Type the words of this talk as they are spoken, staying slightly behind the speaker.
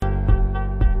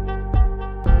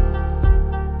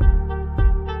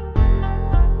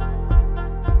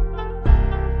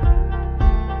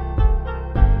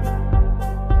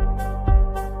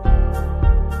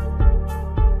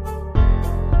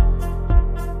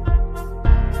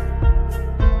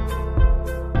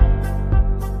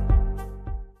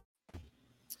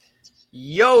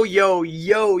Yo,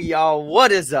 y'all.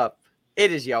 What is up?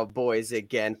 It is y'all boys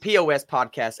again. POS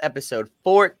Podcast, episode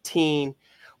 14.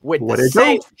 With the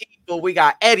same people, we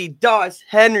got Eddie, Dawes,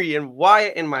 Henry, and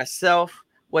Wyatt, and myself.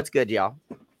 What's good, y'all?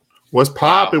 What's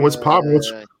popping? What's popping?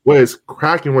 What is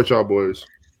cracking with y'all boys?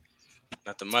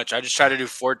 Nothing much. I just tried to do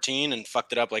 14 and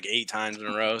fucked it up like 8 times in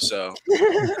a row. So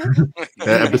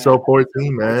episode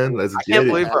 14, man. Let's get it. I can't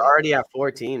believe we're already at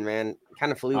 14, man.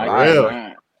 Kind of flew by.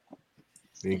 Yeah.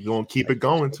 You're going to keep it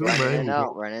going, too, man.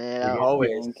 Running it out.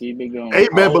 Always. Keep it going. Hey,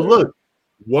 man, but look.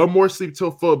 One more sleep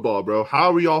till football, bro.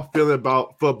 How are y'all feeling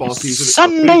about football season?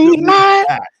 Sunday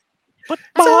night.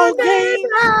 Football game.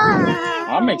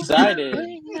 I'm excited.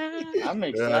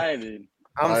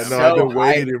 I'm so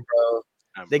waiting, bro.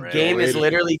 The game is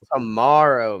literally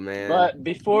tomorrow, man. But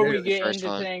before we get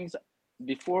into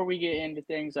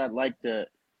things, I'd like to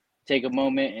take a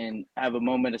moment and have a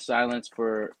moment of silence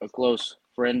for a close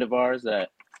friend of ours that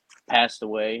passed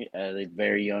away at a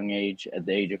very young age, at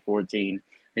the age of 14.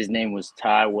 His name was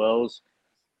Ty Wells.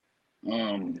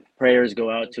 Prayers go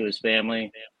out to his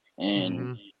family,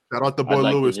 and shout out to boy I'd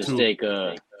like Lewis to just too. take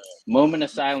a moment of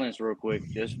silence real quick,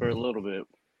 just for a little bit,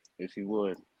 if you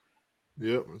would.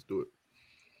 Yep, let's do it.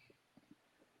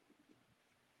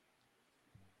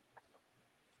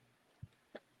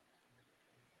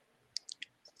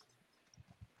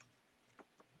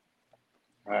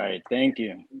 All right, thank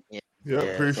you. Yeah,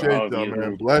 appreciate that,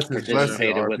 man. Blessings.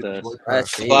 With us.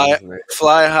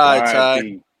 Fly high,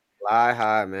 Ty. Fly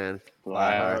high, man.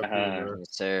 Fly high. Yes,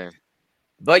 sir.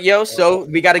 But, so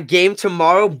we got a game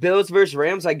tomorrow, Bills versus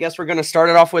Rams. I guess we're going to start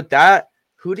it off with that.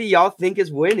 Who do y'all think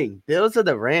is winning, Bills or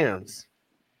the Rams?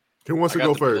 Who wants to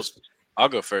go first? Bills. I'll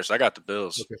go first. I got the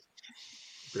Bills.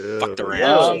 Okay. Fuck the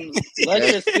Rams.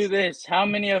 Let's just do this. How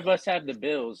many of us have the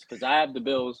Bills? Because I have the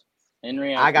Bills.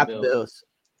 Henry has I got the Bills.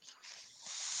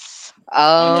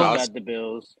 Got the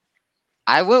Bills.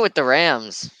 I went with the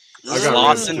Rams.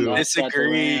 Lawson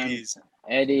disagrees.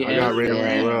 Eddie, I got Rams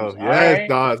as well. Yes, right.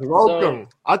 Dawes. Welcome.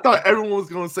 I thought everyone was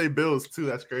going to say Bills too.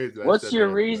 That's crazy. What's your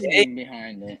reasoning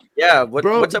behind it? Yeah,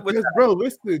 what's up with that? Bro,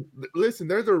 listen.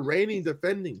 They're the reigning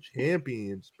defending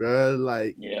champions, bro.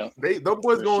 Like, those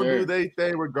boys going to do their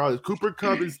thing regardless. Cooper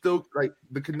Kupp is still like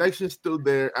the connection's still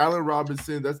there. Allen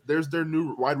Robinson, there's their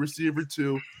new wide receiver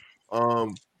too.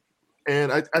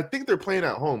 And I think they're playing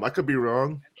at home. I could be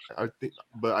wrong. I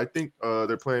think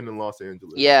they're playing in Los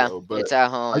Angeles. Yeah, but it's at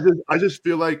home. I just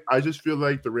feel like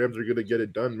the Rams are gonna get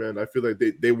it done, man. I feel like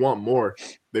they want more.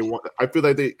 I feel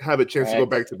like they have a chance to go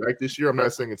back to back this year. I'm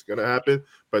not saying it's gonna happen,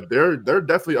 but they're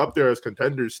definitely up there as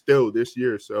contenders still this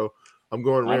year. So I'm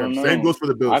going Rams. Same goes for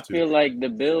the Bills. I feel like the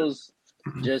Bills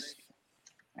just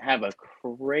have a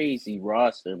crazy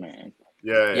roster, man.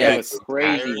 Yeah, it's a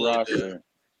crazy roster.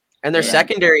 And their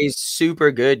secondary is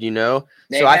super good, So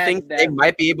I think they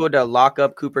might be able to lock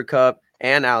up Cooper Kupp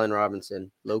and Allen Robinson,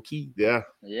 low key. Yeah.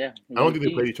 I don't think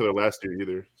they played each other last year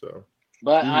either. So,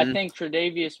 but I think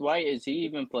Tre'Davious White, is he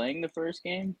even playing the first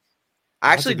game?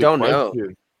 I actually don't know.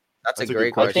 That's a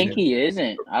great question. I think he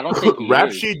isn't. I don't think he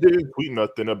Rap Sheet didn't tweet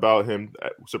nothing about him,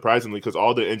 surprisingly, because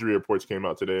all the injury reports came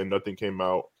out today and nothing came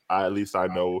out. At least I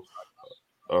know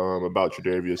about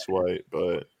Tre'Davious White,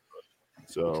 but.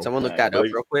 So someone look that up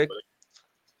real quick.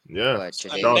 Yeah,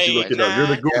 Dawes, you look it up. You're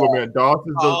the Google man.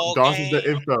 Dawes is the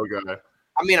info guy.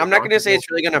 I mean, I'm not going to say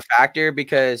it's really going to factor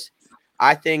because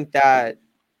I think that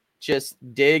just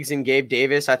Diggs and Gabe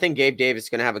Davis. I think Gabe Davis is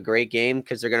going to have a great game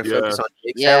because they're going to focus on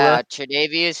Diggs. Yeah,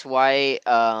 Tre'Davious White.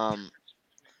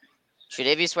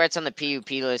 Tre'Davious White's on the PUP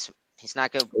list. He's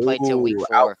not going to play till week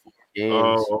 4.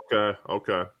 Oh,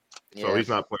 okay. So he's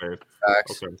not playing.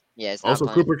 Okay. Yeah. Also,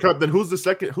 Cooper Kupp. Then who's the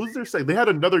second? Who's their second? They had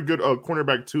another good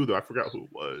cornerback too, though. I forgot who it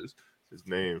was. His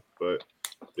name, but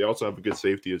they also have a good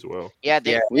safety as well. Yeah,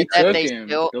 we took him.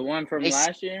 The one from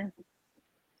last year.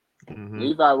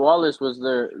 Levi Wallace was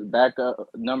their backup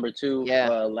number 2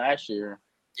 last year.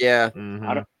 Yeah.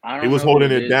 I don't he was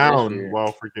holding it down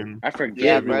while freaking. I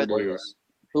forget who it is.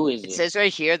 Who is it? It says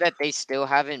right here that they still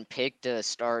haven't picked a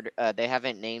starter. They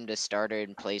haven't named a starter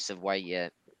in place of White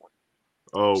yet.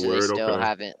 Oh, so word. They still okay.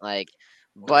 haven't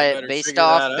but based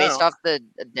off the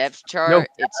depth chart,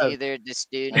 it's either this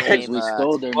dude named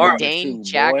Dane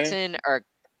Jackson or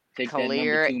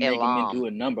Khalil Elam. Do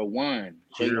a number 1.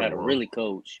 So you got to really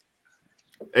coach.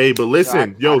 Hey, but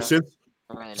listen,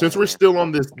 since we're still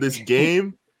on this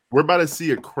game, we're about to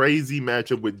see a crazy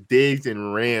matchup with Diggs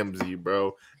and Ramsey,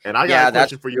 bro. And I got a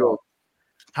question for y'all.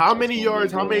 How many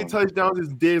yards, how many touchdowns is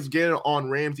Diggs getting on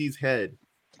Ramsey's head?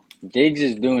 Diggs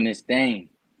is doing his thing.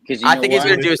 I think he's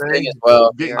going to do his thing as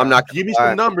well. I'm not. Give me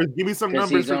some numbers. Give me some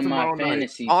numbers for tomorrow night.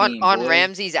 On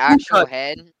Ramsey's actual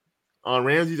head, On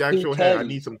Ramsey's actual head, I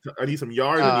need some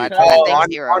yards.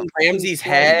 On Ramsey's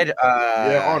head.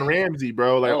 On Ramsey,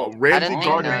 bro. Like Ramsey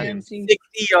guarded him. 60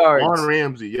 yards. On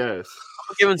Ramsey, yes.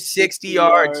 I'm giving 60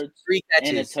 yards, 3 catches.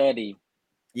 And a tutty.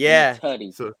 Yeah.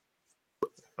 So,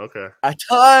 okay. A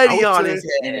tutty on his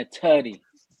head. And a tutty.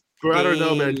 Bro, I don't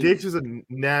know, man. Diggs is a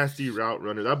nasty route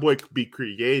runner. That boy could be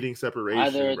creating separation.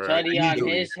 Either a tutty on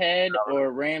his head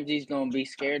or Ramsey's going to be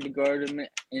scared to guard him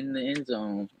in the end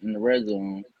zone, in the red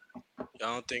zone. You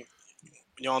don't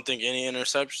think any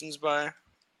interceptions by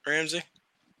Ramsey?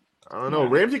 I don't know.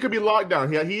 Ramsey could be locked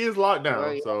down. Yeah, he is locked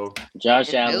down. So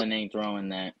Josh Allen ain't throwing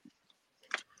that.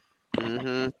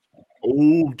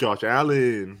 Oh, Josh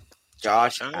Allen.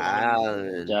 Josh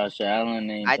Allen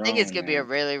ain't. I think it's gonna be a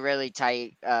really, really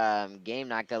tight game.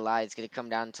 Not gonna lie, it's gonna come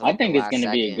down to. I think it's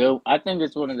gonna be a good. I think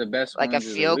it's one of the best. Like a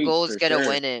field goal is gonna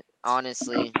win it.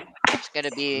 Honestly, it's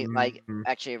gonna be like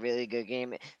actually a really good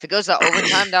game. If it goes to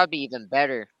overtime, that would be even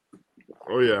better.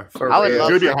 Oh yeah, I would love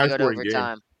for it to go to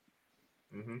overtime.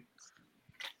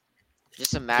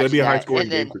 Just imagine it's gonna be a high that, scoring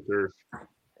game for sure.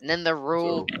 And then the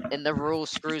rule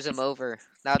screws him over.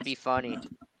 That'd be funny.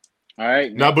 All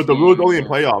right. No, but the rule's only in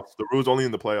playoffs. The rule's only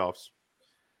in the playoffs.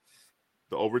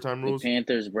 The overtime rules.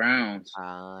 Panthers Browns.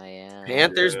 Yeah.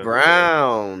 Panthers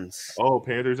Browns. Oh,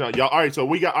 Panthers. Y'all. All right. So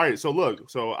we got. All right. So look.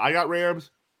 So I got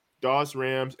Rams, Doss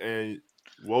Rams, and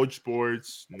Woj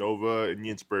Sports, Nova, and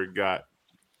Yinsberg got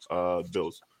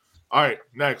Bills. All right.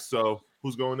 Next. So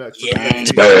who's going next?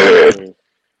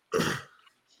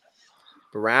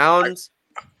 Browns.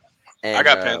 And, I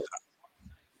got Panthers.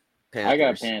 I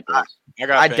got Panthers.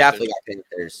 I definitely got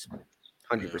Panthers.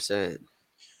 100%.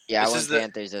 Yeah, I want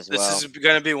Panthers as well. This is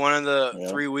going to be one of the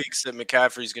 3 weeks that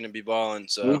McCaffrey's going to be balling.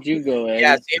 So who'd you go at?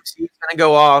 Yeah, CMC's going to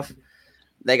go off.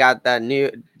 They got that new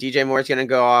DJ Moore's going to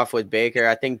go off with Baker.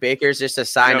 I think Baker's just a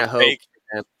sign of hope.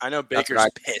 I know Baker's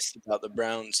pissed about the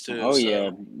Browns too. Oh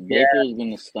yeah, Baker's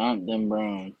going to stomp them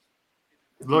Browns.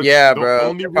 Look,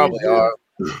 bro. They probably are.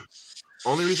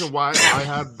 Only reason why I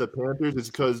have the Panthers is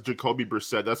because Jacoby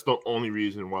Brissett. That's the only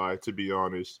reason why, to be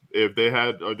honest. If they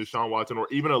had Deshaun Watson or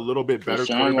even a little bit better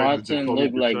Deshaun Watson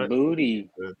looked like booty.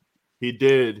 He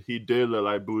did look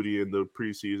like booty in the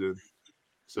preseason.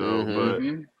 So, but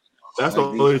that's the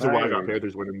only reason why I got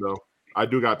Panthers winning, though. I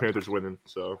do got Panthers winning,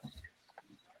 so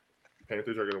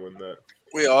Panthers are gonna win that.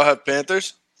 We all have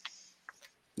Panthers.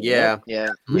 Yeah.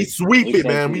 We sweep it,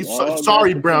 man.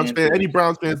 Sorry, Browns fans. Any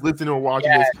Browns fans listening or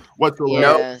watching this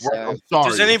whatsoever? I'm sorry.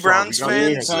 Does any Browns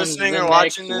fans listening or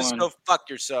watching this go fuck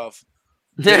yourself?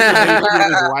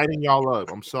 Lighting y'all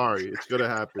up. I'm sorry. It's gonna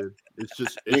happen. It's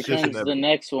just the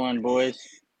next one, boys.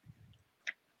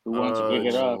 Who wants to pick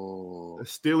it up?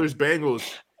 Steelers Bengals.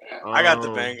 I got the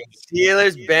Bengals.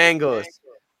 Steelers Bengals.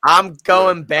 I'm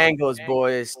going Bengals,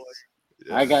 boys.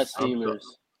 I got Steelers.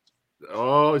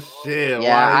 Oh shit!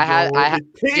 Yeah,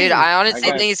 dude. I honestly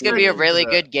think it's gonna be a really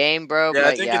good game, bro.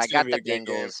 Yeah, but I got the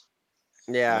Bengals.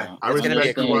 Yeah, I was gonna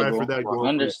be for that goal.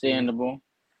 Understandable.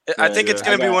 I think it's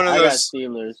gonna be one of those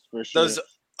Steelers for sure. Those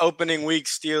opening week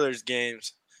Steelers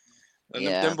games. And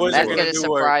them boys that's gonna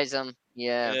surprise them.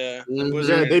 Yeah.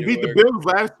 They beat the Bills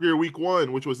last year, week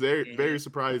 1, which was very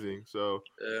surprising. So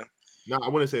no, I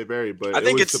wouldn't say very, but I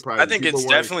think it's surprising. I think it's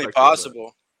definitely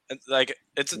possible. Like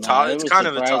it's kind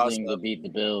of a toss to beat the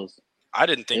Bills. I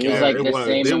didn't think it was like the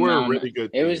same. They were a really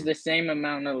good. It was the same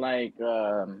amount of like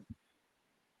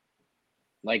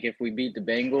if we beat the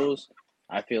Bengals,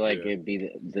 I feel like it'd be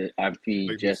I'd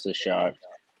be just as shocked.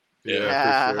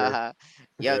 Yeah.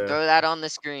 Yo, throw that on the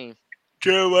screen.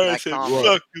 Jeremiah said,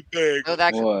 "Fuck the Bengals." Throw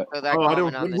that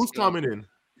comment on the who's screen. commenting?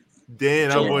 Dan,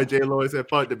 that boy J. Lloyd said,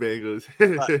 "Fuck the Bengals."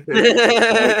 Fuck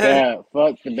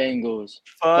the Bengals.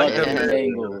 Fuck the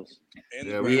Bengals.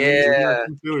 We got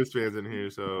two Steelers fans in here,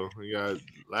 so we got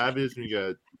Lavish, we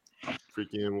got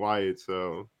freaking Wyatt.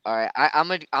 So all right, I'm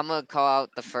gonna call out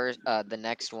the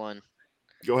next one.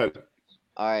 Go ahead.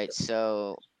 All right,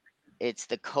 so it's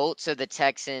the Colts or the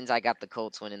Texans. I got the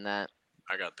Colts winning that.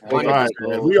 I got the Colts. All right,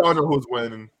 man. We all know who's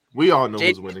winning.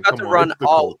 Who's winning. About to run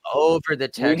all over the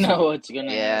Texans. We know what's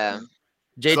gonna happen.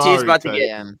 JT's about to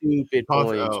get stupid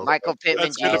points. Michael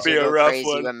Pittman's gonna be a rough crazy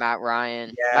one with Matt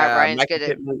Ryan. Yeah, Matt Ryan's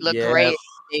gonna look great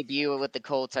debut with the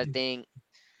Colts, I think.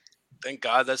 Thank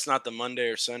God that's not the Monday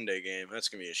or Sunday game. That's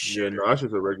gonna be a shit. Yeah, no, that's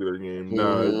just a regular game.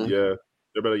 No,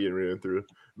 they're better get ran through.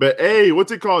 But hey,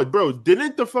 what's it called, bro?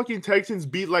 Didn't the fucking Texans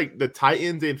beat like the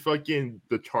Titans and fucking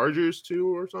the Chargers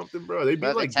too, or something, bro? They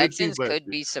beat like the Texans could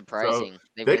be surprising.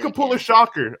 So they could pull a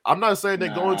shocker. I'm not saying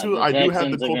they're going to. I do have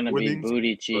the Colts winning.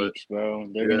 Booty cheeks, bro.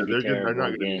 They're gonna be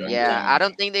terrible again. Yeah, I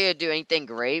don't think they're gonna do anything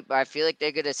great, but I feel like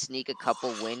they're gonna sneak a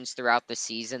couple wins throughout the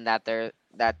season that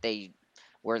they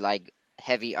were like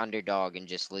heavy underdog and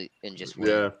just win.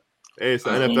 Yeah, hey, it's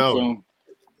the NFL. So.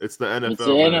 It's the NFL. It's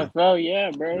the NFL, yeah,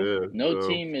 bro. Yeah, no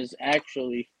team is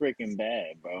actually freaking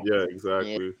bad, bro. Yeah,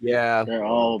 exactly. Yeah, they're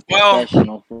all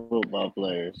professional football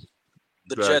players.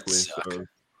 The Jets suck.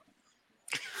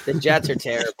 The Jets are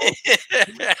terrible.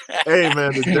 Hey,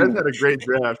 man, the Jets had a great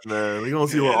draft, man. We're going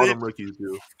to see what all them rookies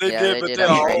do. They did, but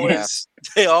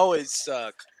they always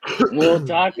suck. Well,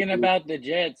 talking about the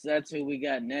Jets, that's who we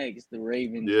got next, the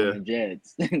Ravens and the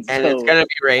Jets. And it's going to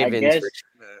be Ravens.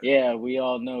 Yeah, we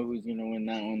all know who's going to win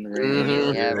that one, the Ravens.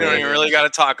 Mm-hmm. Yeah, we don't even really got to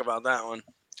talk about that one.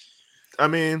 I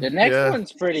mean, the next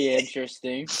one's pretty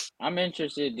interesting. I'm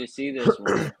interested to see this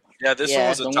one. Yeah, this one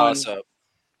was a toss-up.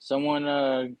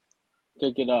 Someone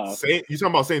kick it off. You talking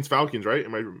about Saints Falcons, right?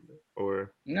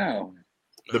 No.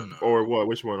 Or what?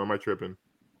 Which one? Am I tripping?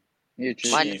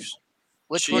 Chiefs.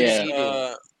 Which one is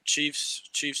he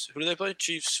Chiefs. Who do they play?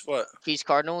 Chiefs. What? Chiefs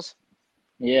Cardinals.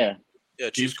 Yeah. Yeah.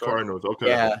 Chiefs Cardinals. Okay.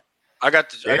 Yeah. I got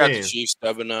the Chiefs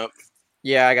dubbing up.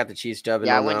 Yeah, I got the Chiefs dubbing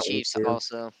up. Yeah, I went Chiefs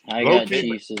also. I got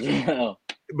Chiefs as well.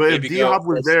 But if D-Hop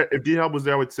was there,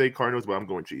 I would say Cardinals, but I'm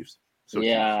going Chiefs. So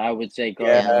yeah, I would say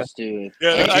Cardinals too.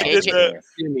 Yeah, I did that.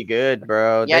 It's gonna be good,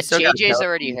 bro. Yeah, JJ's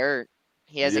already hurt.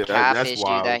 He has a calf issue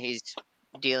that he's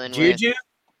dealing with. Juju?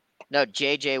 No,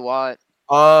 JJ Watt.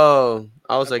 Oh,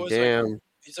 I was like, damn.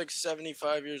 He's like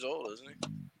 75 years old, isn't he?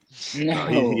 No.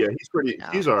 He's pretty. No.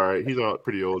 He's all right. He's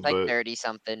pretty old, like 30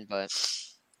 something, but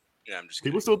yeah, I'm just.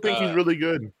 People still think he's really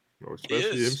good,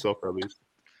 especially himself at least.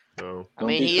 So I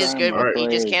mean, he is good. He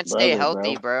just can't stay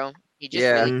healthy, bro. He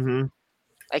just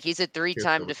like he's a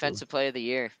 3-time defensive player of the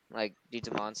year. Like, dude's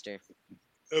a monster.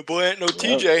 Oh boy, ain't no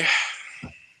TJ.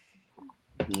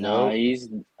 No, he's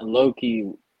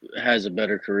low-key has a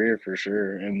better career for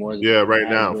sure. And more right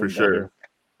now, for sure.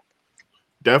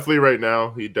 Definitely right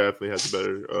now, he definitely has a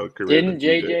better career. Didn't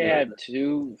JJ have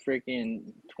 2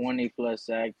 freaking 20-plus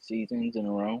sack seasons in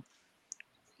a row?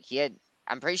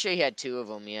 I'm pretty sure he had 2 of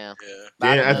them, yeah.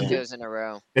 I think it was in a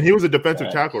row. And he was a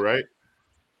defensive tackle, right?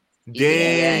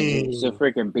 Dang. He's a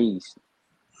freaking beast.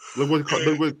 Look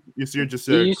what you see just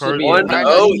said. Easy.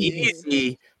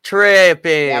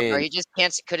 Tripping. Yeah, bro, he just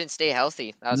couldn't stay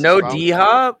healthy. No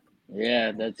D-Hop?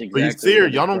 Yeah, that's exactly. But you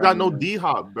y'all don't got no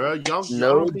D-Hop, bro.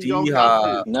 No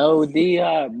D-Hop. No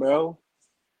D-Hop, bro.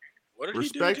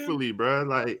 Respectfully, bro.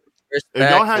 Like, if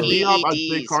y'all had D-Hop, I'd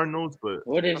say Cardinals, but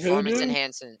what is performance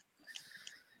enhancing?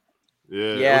 Yeah.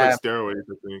 It was like steroids,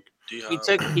 I think.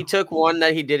 He took one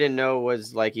that he didn't know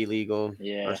was like illegal.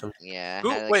 Yeah. Yeah.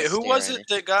 Who was it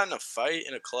that got in a fight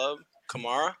in a club?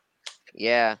 Kamara?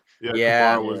 Yeah.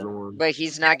 Kamara was the one. But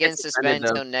he's not getting suspended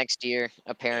until next year,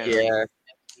 apparently. Yeah.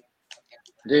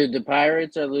 Dude, the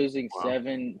Pirates are losing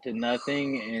 7-0,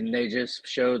 and they just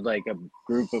showed like a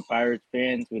group of Pirates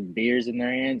fans with beers in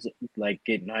their hands, like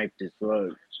getting hyped as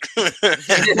fuck.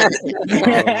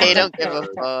 They don't give a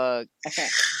fuck.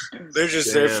 They're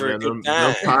just there for a good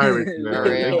time. Pirates, man.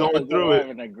 They're going through it.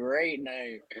 Having a great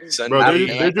night. Bro,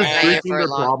 they're just drinking their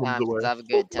problems away. Have a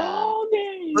good time.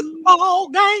 Football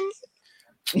game.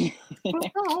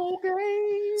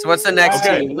 So what's the next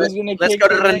team? Let's go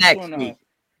to the next week.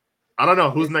 I don't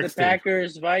know who's next. The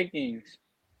Packers Vikings.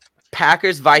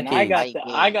 Packers Vikings.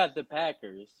 I got the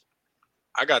Packers.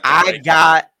 I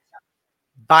got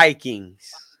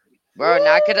Vikings. Bro,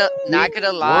 not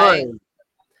gonna lie.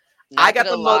 I got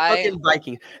the motherfucking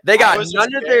Vikings. They got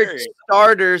none of their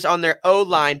starters on their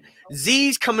O-line.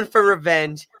 Z's coming for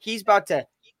revenge. He's about to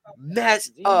mess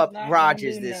up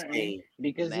Rodgers this game.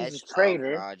 Because he's a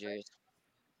traitor.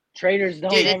 Traitors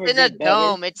don't. Dude, it's in a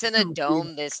dome. It's in a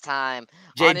dome this time.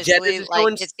 Honestly,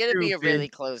 it's gonna be a really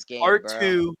close game.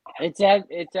 R2.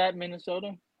 It's at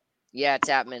Minnesota. Yeah, it's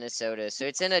at Minnesota, so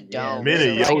it's in a dome.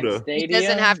 Minnesota. He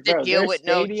doesn't have to deal with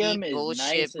no deep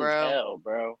bullshit,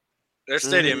 bro. Their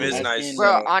stadium is nice,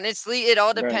 bro. Honestly, it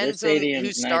all depends on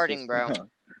who's starting, bro.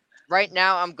 Right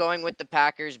now, I'm going with the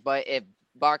Packers, but if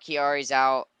Bakhtiari's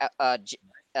out,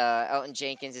 Elton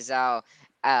Jenkins is out,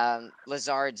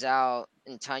 Lazard's out,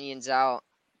 and Tunyon's out,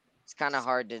 it's kind of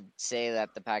hard to say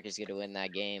that the Packers are going to win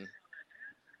that game.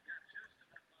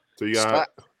 So you got.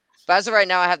 But as of right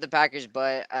now, I have the Packers,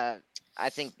 but I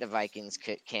think the Vikings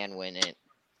can win it.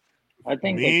 I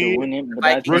think they could win it, but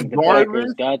I think the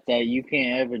Packers got that. You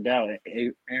can't ever doubt it.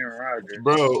 Aaron Rodgers.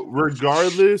 Bro,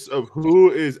 regardless of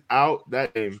who is out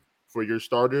that game for your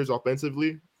starters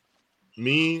offensively,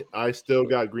 I still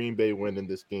got Green Bay winning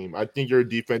this game. I think your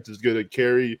defense is going to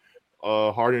carry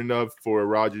hard enough for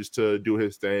Rodgers to do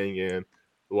his thing and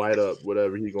light up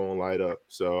whatever he's going to light up.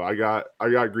 So I got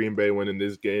Green Bay winning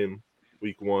this game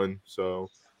week 1. So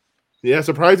Yeah,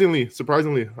 surprisingly,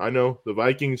 I know the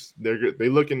Vikings. They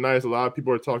looking nice. A lot of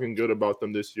people are talking good about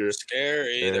them this year.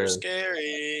 They're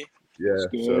scary. Yeah,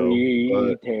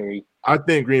 scary, Terry. I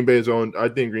think Green Bay is going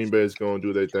to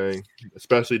do their thing,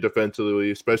 especially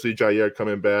defensively, especially Jair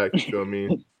coming back. You feel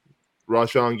me?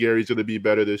 Rashawn Gary's going to be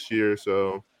better this year.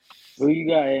 So, who you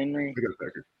got, Henry?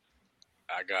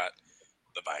 I got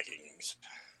the Vikings.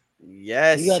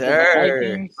 Yes, sir. I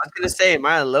was gonna say, am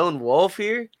I a lone wolf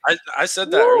here? I said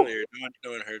that earlier.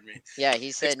 No one heard me. Yeah,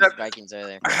 he said Vikings are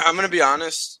there. I'm gonna be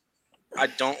honest. I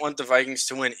don't want the Vikings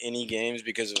to win any games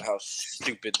because of how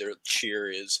stupid their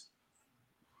cheer is.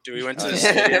 Dude, we went to the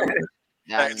stadium.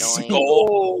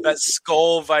 That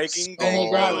skull Viking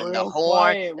thing. The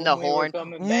horn. It got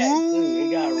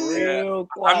real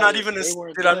quiet. I'm not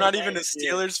even a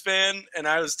Steelers fan, and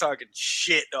I was talking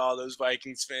shit to all those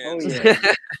Vikings fans.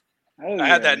 Oh, yeah. I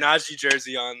had that Najee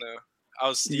jersey on though. I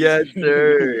was yes,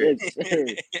 sir.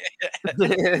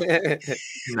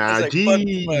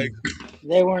 Najee.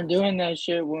 They weren't doing that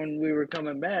shit when we were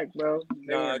coming back, bro.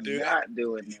 Dude, not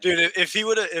doing that. Dude, if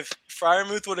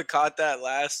Freiermuth would have caught that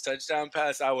last touchdown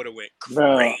pass, I would have went crazy.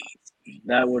 Bro,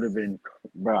 that would have been,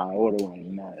 I would have went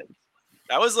nuts.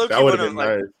 That was low-key one of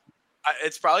nice.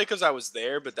 It's probably because I was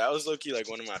there, but that was low-key like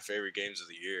one of my favorite games of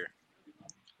the year.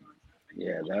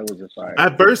 Yeah, that was a fire.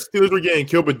 At first, Steelers were getting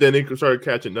killed, but then they started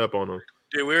catching up on them.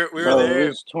 Dude, we were there. It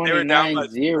was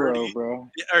 29-0,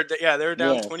 bro. They were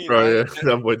down 29. Bro, yeah,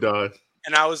 that boy died.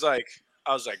 And I was like,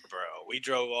 bro, we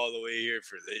drove all the way here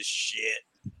for this shit.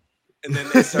 And then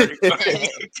they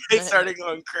started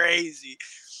going crazy.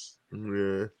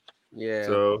 Yeah.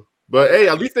 So, but hey,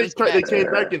 at least they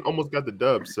came back and almost got the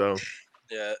dub. So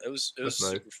yeah, it was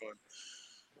super fun.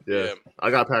 Yeah,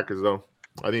 I got Packers though.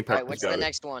 I think Packers. All right, what's the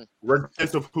next one?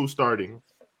 Regardless of who's starting.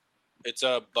 It's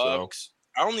Bucks.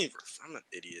 So. I'm an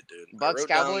idiot, dude. Bucks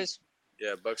Cowboys.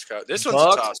 Yeah, Bucks Cowboys. This one's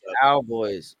a toss up.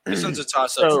 Cowboys. This one's a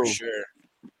toss up for sure.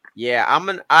 Yeah, I'm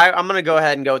gonna go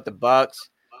ahead and go with the Bucks.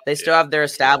 They still have their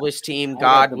established team,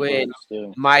 Godwin,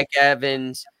 Mike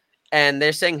Evans, and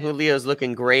they're saying Julio's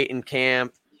looking great in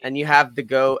camp. And you have the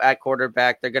GOAT at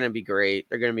quarterback. They're gonna be great.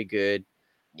 They're gonna be good.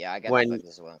 Yeah, I got the Bucks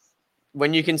as well.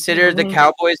 When you consider the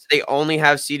Cowboys, they only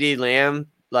have CeeDee Lamb.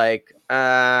 Like,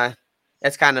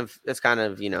 it's kind of it's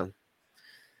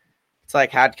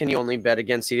like, how can you only bet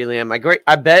against CeeDee Lamb? I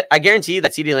guarantee you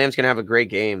that CeeDee Lamb's gonna have a great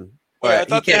game. I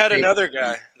thought they had another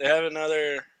guy. They have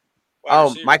another.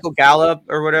 Michael Gallup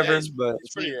or whatever. Yeah, but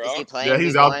he's pretty raw. Yeah,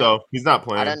 he's out though. He's not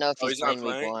playing. I don't know if he's not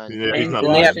playing week 1. Yeah, he's not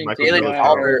playing.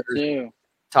 Jalen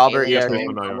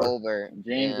Talbert,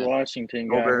 James Washington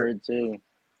got hurt too.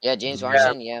 Yeah, James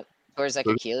Washington. Yeah, towards like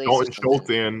Achilles. Dalton Schultz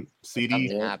and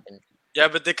CD. Yeah,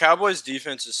 but the Cowboys'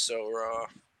 defense is so raw.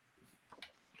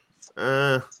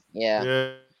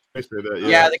 Yeah. I say that.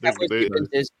 Yeah, the Cowboys defense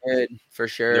is good for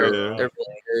sure. Yeah. They're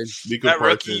really good. That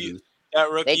rookie.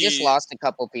 They just lost a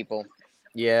couple people.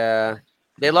 Yeah,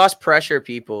 they lost pressure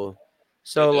people.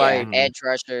 So edge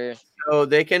rusher. So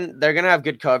they're gonna have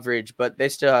good coverage, but they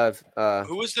still have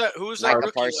Who was that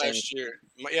rookie Parsons. last year?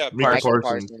 Yeah, Micah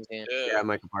Parsons. Yeah,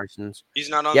 Micah Parsons. He's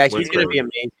not on. Yeah, he's gonna be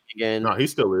amazing again. No, he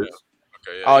still is.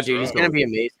 Okay, yeah, oh, dude, he's gonna be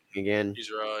amazing again. He's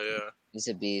raw, yeah. He's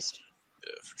a beast.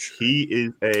 Yeah, for sure. He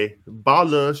is a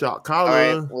baller, shot caller.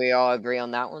 All right, we all agree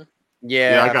on that one.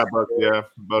 Yeah, I got Bucks. Yeah,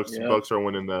 Bucks are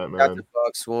winning that, man. Got the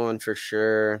Bucks won for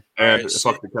sure. And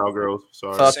fuck the Cowgirls.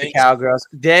 Sorry. Fuck the Cowgirls.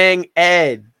 Dang,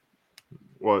 Ed.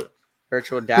 What?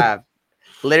 Virtual dab.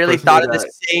 Literally thought of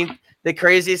the same. The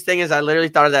craziest thing is I literally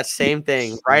thought of that same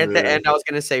thing. Right at the end, I was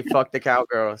gonna say fuck the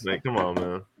Cowgirls. Man, come on,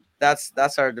 man.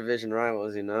 That's our division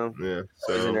rivals, you know. Yeah.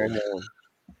 So.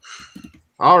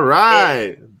 All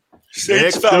right.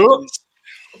 Saints Falcons.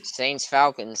 Saints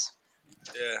Falcons.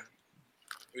 Yeah.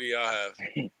 Who do y'all have?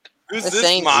 Who's The this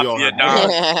Saints. mafia dog?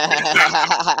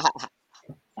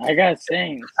 I got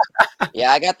Saints.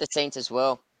 Yeah, I got the Saints as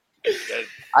well.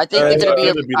 I think they're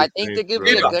gonna be. I think they're gonna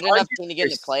be a good enough team to get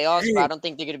in the playoffs, but I don't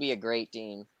think they're gonna be a great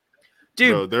team.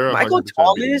 Dude, Bro, Michael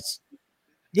Thomas,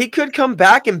 he could come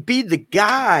back and be the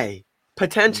guy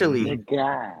potentially. The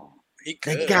guy. He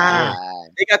could. The guy.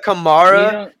 They got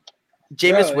Kamara.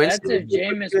 Jameis Winston. That's if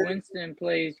Jameis Winston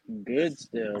plays good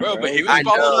still. Bro, but he was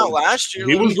balling out last year.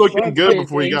 He was looking good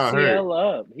before he got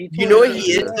hurt. You know what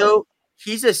he is, though?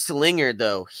 He's a slinger,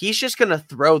 though. He's just going to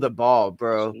throw the ball,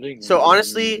 bro. So,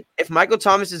 honestly, if Michael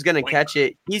Thomas is going to catch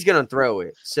it, he's going to throw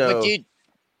it. So, but dude,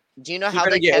 do you know how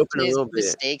they kept his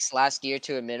mistakes last year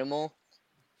to a minimal?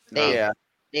 They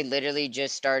literally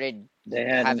just started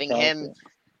having him.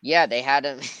 Yeah, they had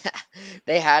him.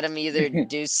 They had him either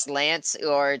do slants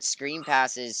or screen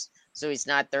passes, so he's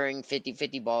not throwing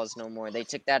 50-50 balls no more. They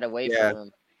took that away from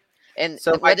him. And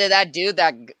so what did that do?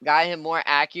 That got him more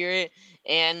accurate,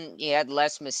 and he had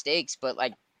less mistakes. But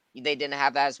like they didn't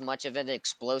have as much of an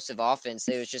explosive offense.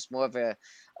 It was just more of a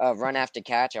run after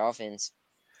catch offense.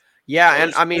 Yeah,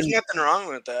 and I mean, there's nothing wrong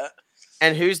with that.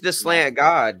 And who's the slant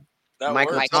god?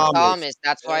 Michael Thomas.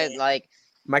 That's why, like,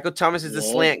 Michael Thomas is the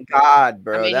slant god,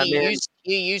 bro. I mean,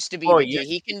 he used to be.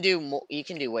 He can do more. He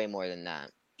can do way more than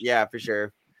that. Yeah, for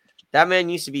sure. That man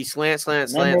used to be slant.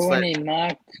 Remember when he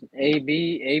mocked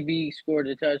AB? AB scored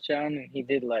a touchdown and he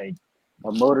did like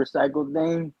a motorcycle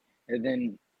thing, and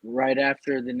then right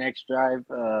after the next drive,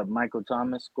 Michael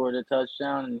Thomas scored a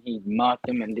touchdown and he mocked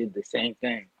him and did the same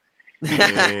thing. I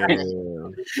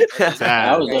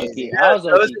was lucky. I was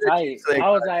lucky tight.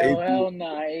 I was like, oh hell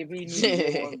no, AB needs to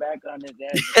get one back on his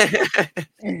ass.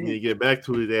 You need to get back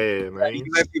to his ass, man. You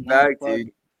might be back,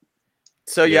 dude.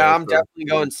 So yeah, I'm definitely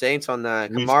going Saints on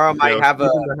that. Kamara might have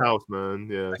the house, man.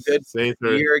 Yeah, good Saints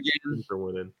year again. For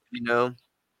winning. You know,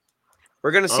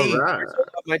 we're gonna see. Right.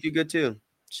 Might do good too.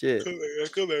 Shit.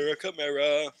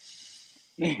 Kamara.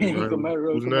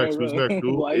 Who's next?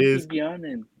 Why is he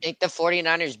yawning? I think the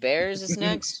 49ers Bears is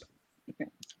next.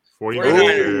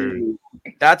 49ers.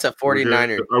 That's a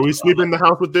 49er. Are we sweeping the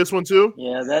house with this one too?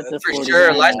 Yeah, that's a for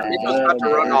sure. Last week was about to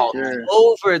run all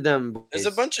over them. There's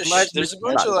a bunch of like George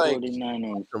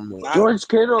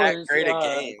Kittle is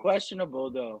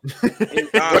questionable though.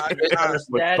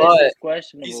 That is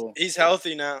questionable. He's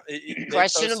healthy now.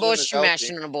 Questionable,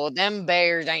 smashable. Them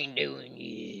Bears ain't doing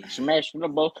it.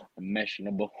 Smashable.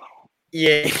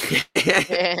 Yeah,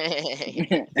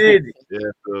 dude.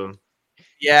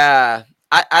 Yeah.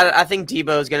 I think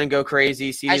Debo is gonna go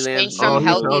crazy. CeeDee Lamb. From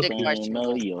healthy to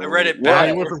questionable. I read it backwards.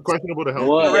 He went from questionable to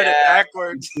healthy. I read it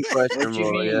backwards.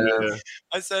 Questionable, yeah.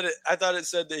 I said it. I thought it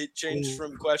said they changed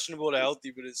from questionable to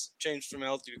healthy, but it's changed from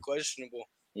healthy to questionable.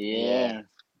 Yeah.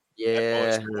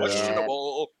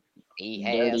 Questionable. He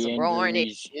has a groin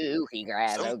issue. He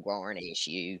grabs a groin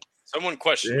issue. Someone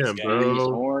questioned this guy.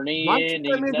 Bro. Why can't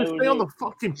that man just stay on the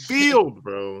fucking field,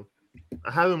 bro?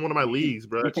 I have him in one of my leagues,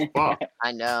 bro. That's fucked.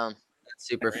 I know. That's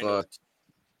super fucked.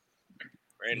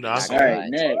 All right,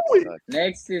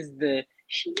 next is the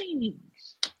Schnees.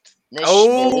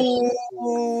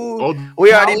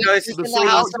 We already know this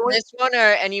one, or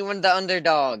anyone the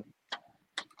underdog.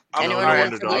 Anyone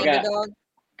want the underdog?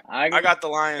 I got the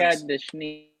Lions. I got the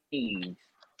Schnees.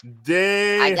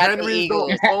 Dang, Henry's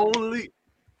the only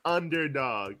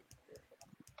underdog.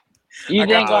 You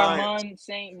think Armand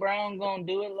St. Brown gonna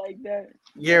do it like that?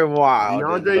 You're wild.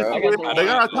 DeAndre Swift, they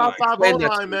got a top 5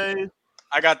 O-line, man.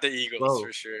 I got the Eagles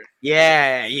for sure.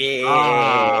 Yeah.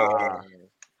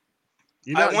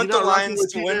 I want the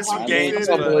Lions to win some games.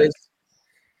 We're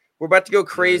about to go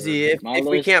crazy. If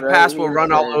we can't pass, we'll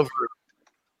run all over.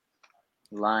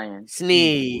 Lions.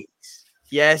 Sneeze.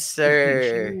 Yes,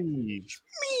 sir.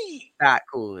 That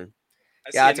cool.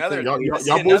 Yeah,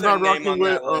 y'all boys not rocking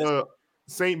with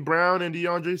St. Brown and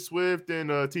DeAndre Swift and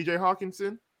TJ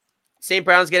Hawkinson? St.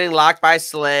 Brown's getting locked by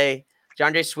Slay.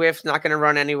 DeAndre Swift's not going to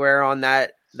run anywhere on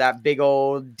that big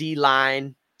old D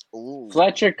line.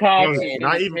 Fletcher Cox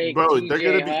not even, bro. They're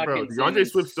going to be, bro. DeAndre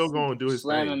Swift's still going to do his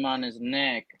slam thing. Him on his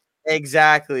neck.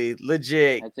 Exactly,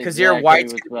 legit. Because your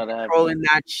White's controlling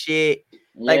that shit.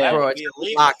 Like, bro, it's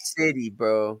Lock City,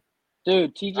 bro.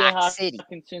 Dude, TJ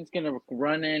Hawkinson's gonna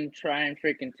run in, try and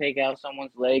freaking take out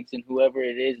someone's legs, and whoever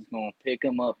it is gonna pick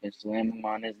him up and slam him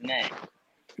on his neck.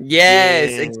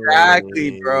 Yes,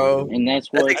 exactly, bro. And that's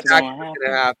what's gonna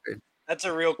happen. That's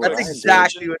a real quick. That's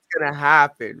exactly what's gonna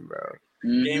happen, bro.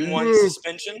 Mm-hmm. Game 1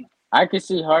 suspension. I can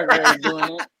see Hargrave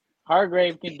doing it.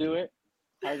 Hargrave can do it.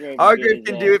 Hargrave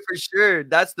can do it for sure.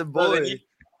 That's the boy.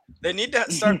 They need to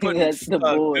start putting goons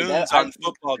on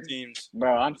football teams.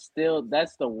 Bro,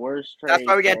 that's the worst trade. That's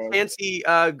why we got fancy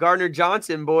Gardner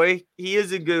Johnson, boy. He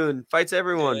is a goon. Fights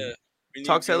everyone. Yeah,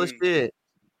 talks hella shit.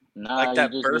 Nah, like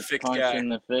that just perfect guy. In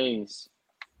the face.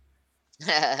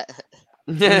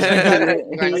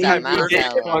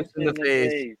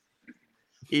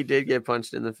 He did get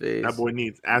punched in the face. That boy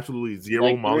needs absolutely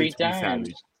zero Molly to be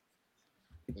savage.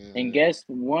 And guess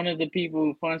one of the people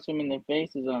who punched him in the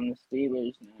face is on the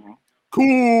Steelers now.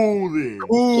 Cool then.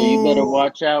 So you better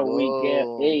watch out. Week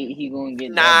 8, he gonna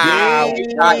get. Nah,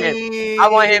 I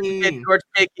want him to get George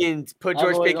Pickens. Put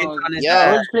George Pickens on his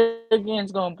ass. George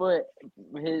Pickens gonna put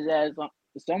his ass on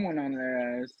someone on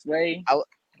their Slay. I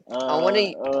want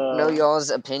to know y'all's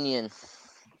opinion.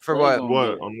 For what?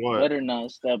 What? On what? Better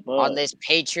not step up on this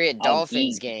Patriot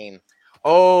Dolphins game.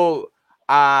 Oh.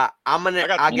 I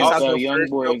guess I'll go young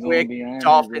first real quick.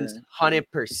 Dolphins,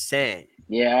 100%.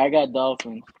 Yeah, I got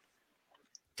Dolphins.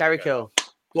 Tyreek Hill,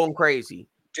 going crazy.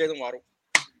 Jalen Waddle.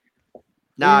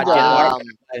 Nah, Jalen Waddle.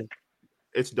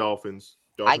 It's Dolphins.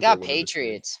 I got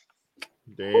Patriots.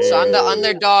 Damn. So I'm the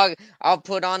underdog. I'll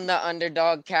put on the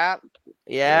underdog cap.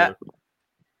 Yeah.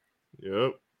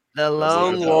 Yep. The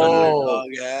lone wolf.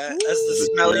 That's the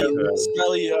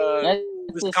smelly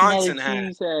Wisconsin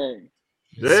hat.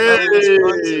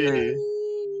 Hey.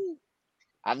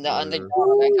 I'm the underdog.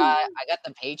 I got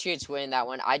the Patriots winning that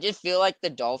one. I just feel like the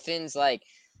Dolphins, like,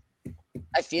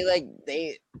 I feel like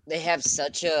they have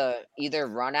such a either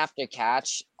run after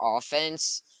catch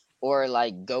offense or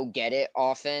like go get it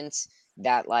offense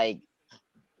that like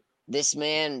this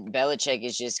man Belichick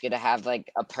is just gonna have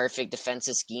like a perfect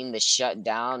defensive scheme to shut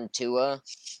down Tua,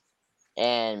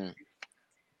 and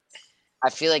I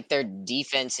feel like their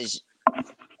defense is,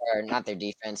 or not their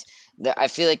defense. I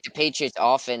feel like the Patriots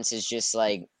offense is just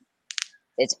like,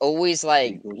 it's always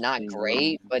like not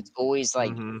great, but it's always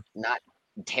like not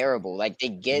terrible. Like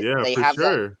they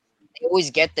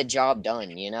always get the job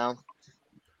done, you know?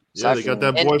 So yeah, they got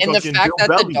that boy. And the fact that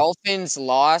the Dolphins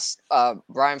lost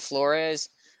Brian Flores,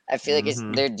 I feel like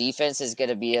their defense is going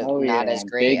to be not as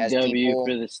great as people.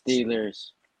 For the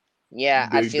Steelers. Yeah,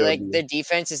 I feel like the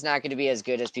defense is not going to be as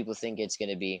good as people think it's going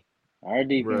to be. Our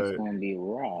defense is going to be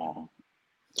raw.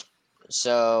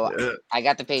 So I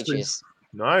got the Patriots.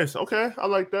 Nice. Okay, I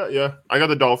like that. Yeah, I got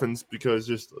the Dolphins because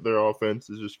just their offense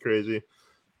is just crazy,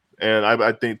 and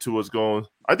I think Tua's going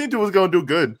to do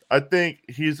good. I think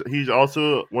he's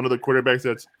also one of the quarterbacks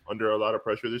that's under a lot of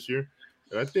pressure this year,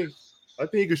 and I think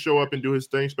he could show up and do his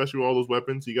thing, especially with all those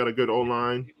weapons. He got a good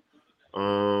O-line.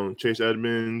 Chase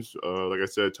Edmonds, like I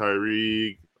said,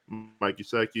 Tyreek, Mike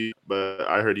Gesicki, but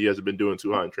I heard he hasn't been doing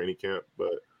too hot in training camp.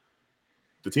 But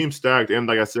the team's stacked, and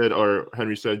like I said, or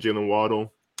Henry said, Jalen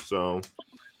Waddle. So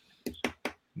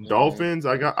Dolphins,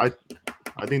 I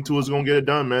think Tua's gonna get it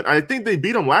done, man. I think they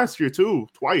beat them last year too,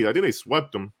 twice. I think they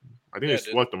swept them. They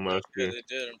swept them last year. Yeah, they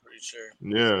did. I'm pretty sure.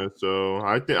 Yeah, so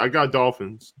I got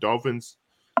Dolphins. Waddle's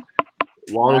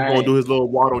gonna do his little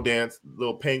waddle dance,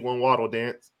 little penguin waddle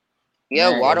dance.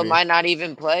 Yeah, Waddle might not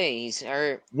even play. He's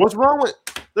hurt. What's wrong with?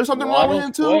 There's something wrong with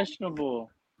him too.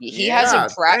 Questionable. He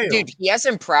hasn't practiced, dude. He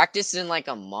hasn't practiced in like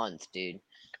a month, dude.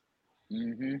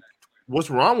 What's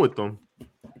wrong with them?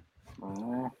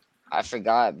 I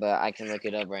forgot, but I can look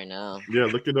it up right now. Yeah,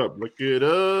 look it up,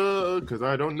 because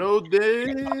I don't know this.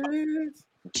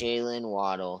 Jalen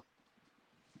Waddle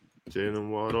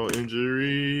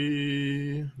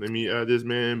injury. Let me add this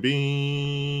man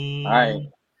Bean. All right.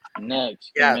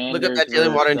 Next. Yeah, look at that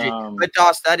Jalen Waddle injury. But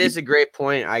Doss, that is a great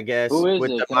point, I guess. Who is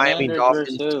with it? The Miami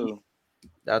Dolphins.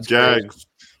 That's Jags.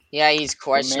 Yeah, he's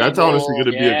questionable. That's honestly going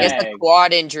to be He has a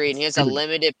quad injury and he has a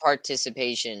limited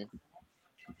participation.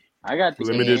 I got the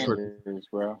Commanders,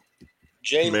 bro.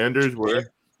 Commanders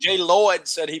were. Jay Lloyd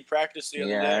said he practiced the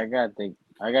other day. Yeah,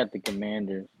 I got the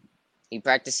Commanders. He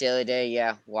practiced the other day.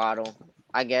 Yeah, Waddle.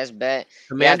 I guess bet.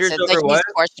 Commanders over like what?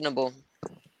 He's questionable.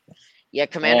 Yeah,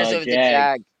 Commanders over the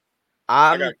Jag.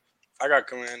 I got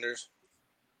Commanders.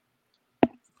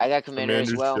 I got Commanders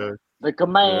as well. Jag. The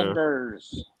Commanders.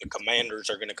 Yeah. The Commanders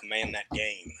are going to command that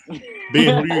game.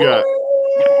 Bean, who you got?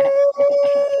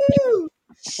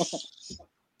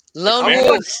 Lone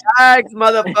Wolf Jags,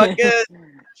 motherfucker.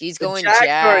 He's going Jags.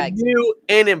 Jags. Are a new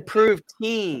and improved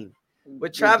team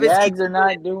with Travis. Jags are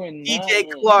not doing DJ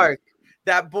Clark.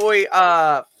 That boy,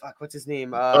 what's his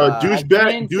name?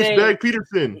 Douchebag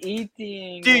Peterson.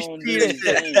 ETN.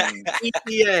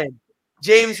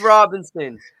 James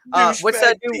Robinson. What's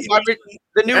that new?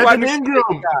 The new wide receiver.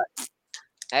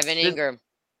 Evan Ingram.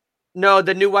 No,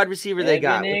 the new wide receiver they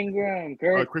got. Ingram.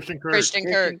 Christian Kirk.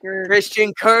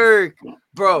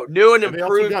 Bro, new and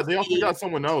improved. They also got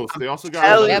someone else. They also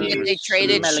got. They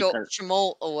traded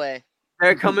Schmolt away.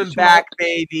 They're coming back,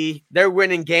 baby. They're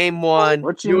winning game 1.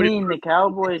 What you mean? The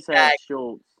Cowboys have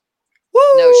Schultz.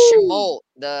 No, Schmolt.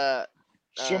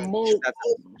 Schmolt.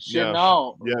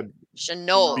 Shenault. Yeah.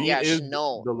 Shenault. Yeah,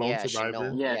 Shenault. The lone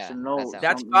survivor. Yeah, Shenault.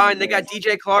 That's fine. They got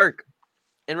DJ Clark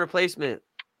in replacement.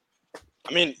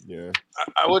 I mean, yeah.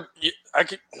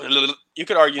 You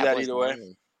could argue that either way.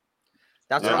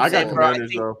 That's what I'm saying,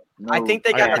 bro. I think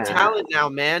they got the talent now,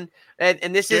 man.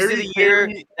 And this is the year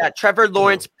that Trevor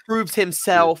Lawrence proves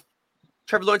himself.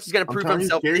 Trevor Lawrence is going to prove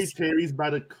himself. Scary Terry's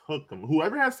about to cook them.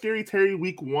 Whoever has Scary Terry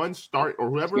week 1 start, or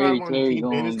whoever has on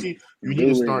Team Fantasy, you need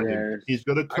to start him. He's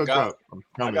going to cook up.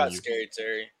 I got Scary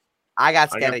Terry. I got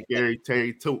Scary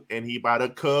Terry too, and he about to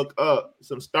cook up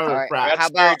some stir fry. I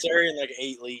got Scary Terry in like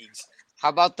 8 leagues. How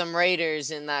about them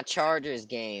Raiders in that Chargers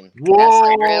game? Whoa, that's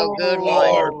a real good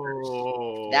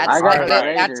one. That's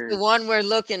the one we're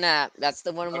looking at. That's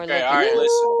the one we're looking at.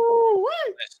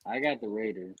 I got the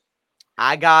Raiders.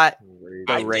 I got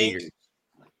the Raiders.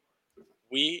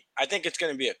 I think it's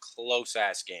going to be a close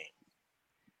ass game.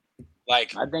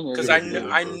 Like, I think because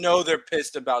I know they're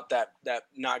pissed about that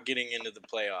not getting into the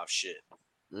playoff shit.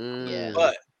 Yeah.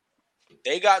 But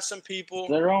they got some people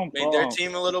made their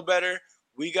team a little better.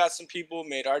 We got some people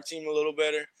made our team a little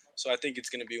better. So I think it's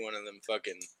going to be one of them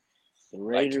fucking. The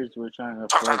Raiders were trying to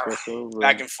fuck us over.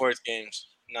 Back and forth games.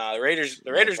 Nah, the Raiders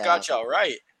got y'all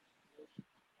right.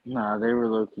 Nah, they were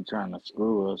low-key trying to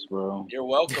screw us, bro. You're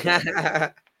welcome.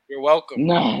 You're welcome.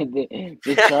 Nah, the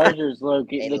Chargers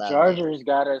the Chargers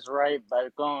got us right by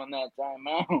calling that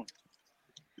timeout.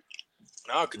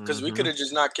 No, because we could have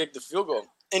just not kicked the field goal.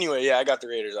 Anyway, yeah, I got the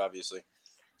Raiders, obviously.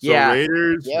 So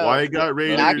Raiders, why got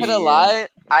Raiders? Not gonna lie,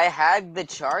 I had the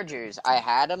Chargers. I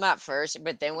had them at first,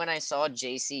 but then when I saw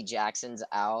J.C. Jackson's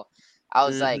out, I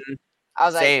was like,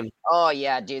 Same. oh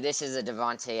yeah, dude, this is a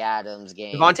Devontae Adams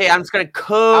game. Devontae Adams gonna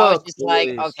cook. I was just like,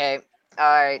 okay, all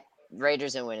right,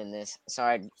 Raiders are winning this.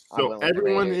 Sorry. So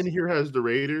everyone in here has the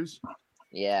Raiders.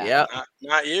 Yeah. Yeah.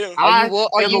 Not you. Are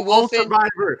you wolfing?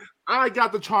 Survivor. I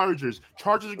got the Chargers.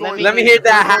 Chargers are going. Let me hear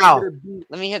that how.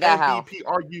 Let me hear that how. MVP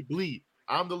arguably.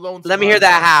 I'm the lone. Let me hear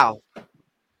that how.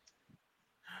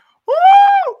 Woo!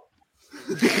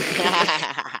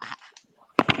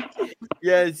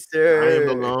 Yes, sir. I am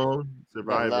the lone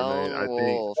survivor, man. I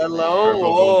think. The lone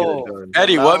wolf.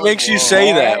 Eddie, what makes you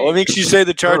say that? What makes you say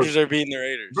the Chargers are beating the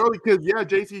Raiders? Bro, because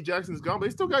J.C. Jackson's gone, but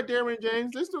they still got Darren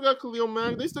James. They still got Khalil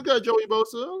Mack. They still got Joey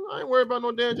Bosa. I ain't worried about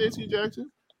no damn J.C. Jackson.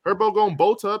 Herbo going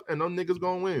bolt up, and them niggas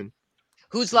gonna win.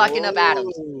 Who's locking up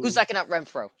Adams? Who's locking up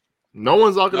Renfro? No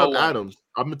one's locking up Adams.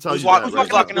 I'm gonna tell you.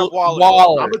 Who's locking up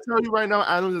Waller? I'm gonna tell you right now,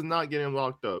 Adams is not getting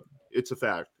locked up. It's a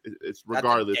fact. It's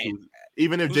regardless.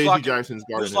 Even if J.C. Jackson's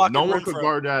guarding him, no one could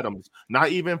guard Adams. Not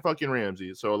even fucking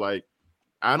Ramsey. So like,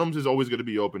 Adams is always gonna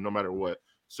be open no matter what.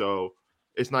 So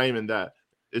it's not even that.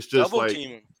 It's just double like team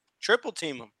him, triple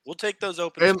team him. We'll take those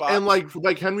open spots. And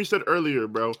like Henry said earlier,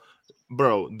 bro,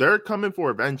 they're coming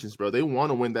for vengeance, bro. They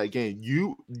want to win that game.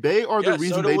 They are the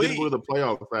reason they didn't go to the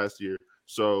playoffs last year.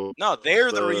 So no,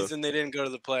 they're the reason they didn't go to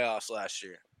the playoffs last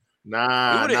year.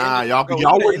 Nah,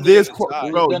 y'all were this close,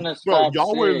 bro.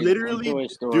 Y'all were literally,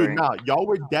 dude. Y'all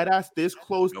were dead ass this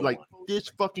close, like this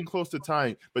fucking close to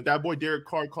tying. But that boy Derek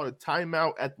Carr called a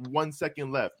timeout at 1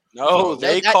 second left. No,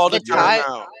 they called a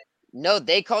timeout. No,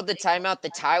 they called the timeout.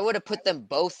 The tie would have put them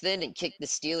both in and kicked the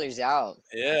Steelers out.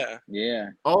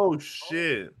 Yeah. Oh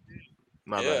shit.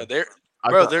 Their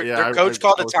coach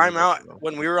called a timeout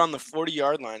when we were on the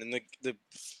 40-yard line, and the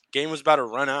game was about to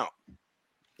run out.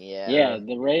 Yeah,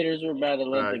 the Raiders were about to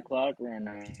let the clock run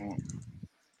out.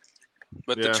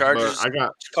 But the Chargers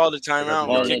called a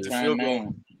timeout and kicked the field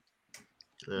goal.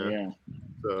 Yeah.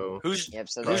 So who's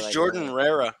Jordan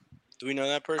Rara? Do we know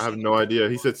that person? I have no idea.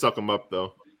 He said suck him up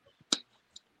though.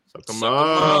 Suck him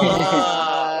up.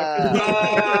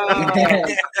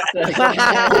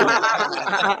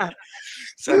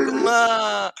 Suck him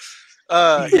up.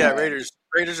 Yeah, Raiders.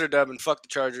 Raiders are dubbing. Fuck the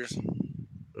Chargers.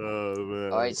 Oh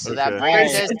man. All right, so that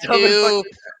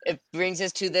brings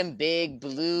us to them big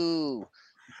blue.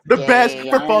 The best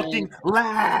for fucking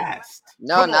last.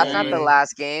 No, not the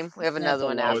last game. We have another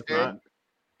one after.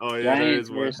 Oh yeah, that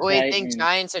is worse. Who do you think,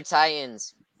 Giants or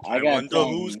Titans? I wonder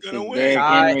who's gonna win. Derrick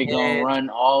Henry gonna run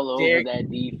all over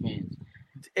that defense.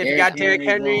 If you got Derrick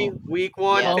Henry, week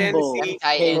 1 fantasy,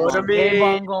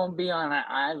 Kayvon gonna be on an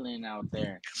island out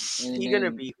there. He's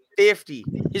gonna be 50.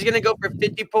 He's gonna go for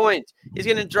 50 points. He's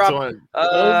gonna drop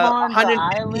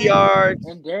 150 yards.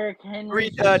 And Derrick Henry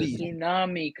is a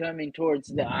tsunami coming towards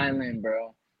the island,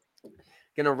 bro.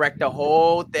 Gonna wreck the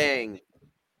whole thing.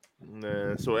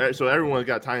 Nah, so everyone's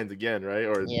got Titans again, right?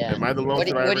 Or am I the lone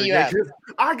survivor? What do you have?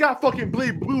 I got fucking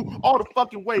bleed blue all the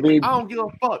fucking way. I don't give a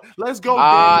fuck. Let's go.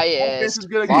 Yes. Yes.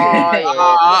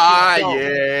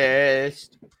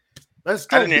 Let's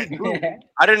go.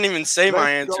 I didn't even say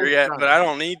my answer yet, but I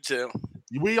don't need to.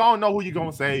 We all know who you're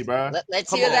gonna say, bro.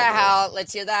 Let's hear that howl.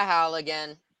 Let's hear that howl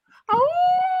again.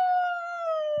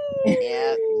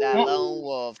 Yeah, that lone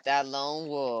wolf.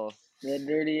 That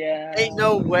dirty ass. Ain't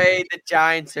no way the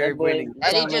Giants are winning.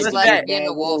 Eddie just let me in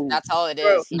the wolf. That's all it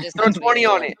is. He just throw 20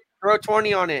 on it. Throw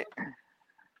 20 on it.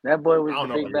 That boy was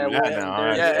the big bad wolf.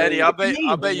 Yeah, Eddie, I'll bet you.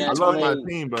 I love my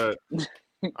team, but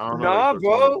I don't know. Nah,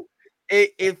 bro.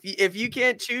 If you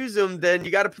can't choose them, then you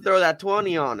got to throw that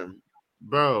 20 on them,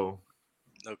 bro.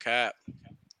 No cap.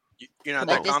 You're not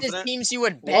that confident. This is teams you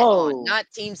would bet on, not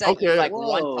teams that you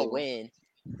want to win.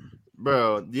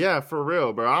 Bro, yeah, for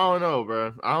real, bro. I don't know,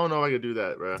 bro. I don't know if I could do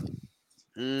that, bro.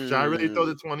 Should I really throw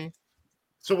the 20?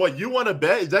 So what, you want to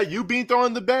bet? Is that you being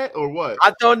throwing the bet or what?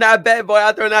 I throwing that bet, boy.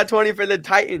 I throwing that 20 for the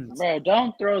Titans. Bro,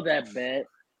 don't throw that bet.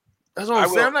 That's what I'm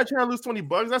saying. I'm not trying to lose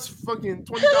 $20. That's fucking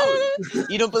 $20.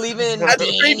 You don't believe in That's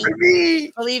Danny? for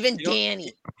me. Believe in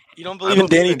Danny. You don't believe in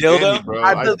Danny Dildo, bro?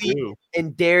 I believe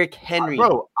in Derrick Henry,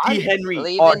 bro. Henry.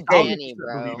 Believe in Danny,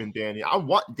 bro. I believe in Danny. I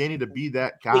want Danny to be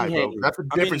that guy, bro. That's a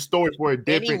different story for a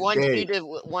different Danny wants day. you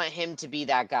to want him to be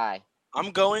that guy.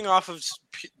 I'm going off of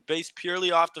based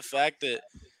purely off the fact that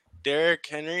Derrick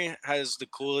Henry has the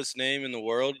coolest name in the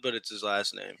world, but it's his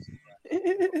last name.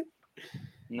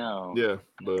 No. Yeah,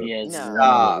 but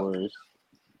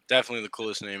definitely the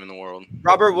coolest name in the world.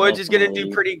 Robert Woods is gonna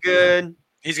do pretty good.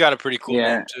 He's got a pretty cool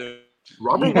name too.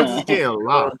 Robert Woods is getting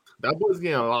locked. That boy's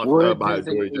getting locked up by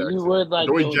Dory Jackson.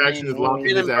 Dory Jackson is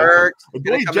locking his ass.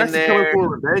 Dory Jackson coming for a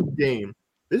revenge game.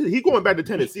 He going back to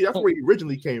Tennessee. That's where he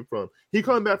originally came from. He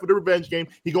coming back for the revenge game.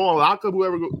 He going to lock up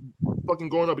whoever fucking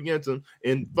going up against him,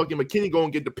 and fucking McKinney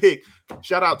going to get the pick.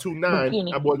 Shout out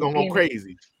 2-9. That boy going to go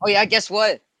crazy. Oh yeah, guess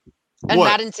what? And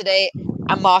Madden today,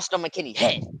 I mossed on McKinney.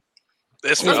 Hey,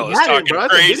 this fella's talking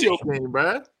crazy. Game,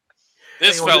 bro.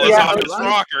 This fella's off his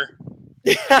rocker.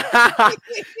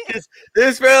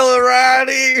 this fella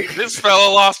riding. This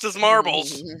fella lost his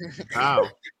marbles. Wow.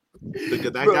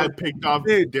 That guy picked off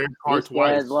Derek Carr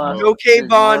twice. No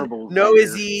K-Von, no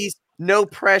Aziz, no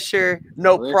pressure,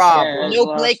 no problem.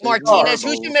 No Blake Martinez.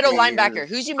 Who's your middle linebacker?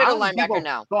 Who's your middle linebacker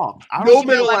now? No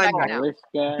middle linebacker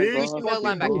now. Big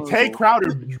Tay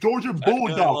Crowder, Georgia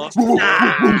Bulldog.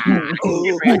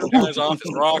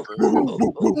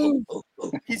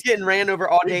 He's getting ran over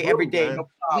all day, every day.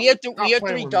 We have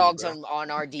 3 dogs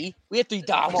on RD. We have 3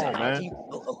 dogs on RD.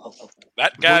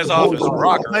 That guy's off his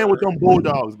rocker. Playing with them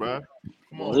Bulldogs, bro.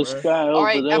 This guy all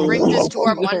right, that brings us to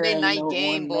our Monday night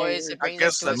game, boys. It brings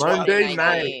us to Monday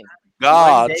night game.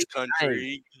 God's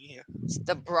country. It's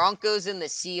the Broncos and the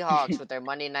Seahawks with their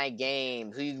Monday night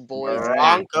game. Who you boys?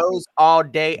 Broncos all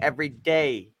day, every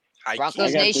day.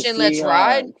 Broncos Nation, let's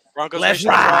ride. Broncos let's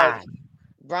ride.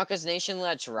 Broncos Nation,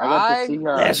 let's ride.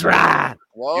 Let's ride.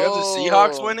 Whoa. You have the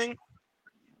Seahawks winning?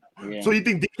 Yeah. So you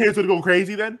think DK's gonna go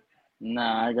crazy then?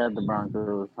 Nah, I got the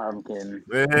Broncos. I'm kidding.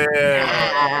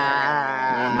 Yeah.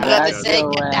 Let's say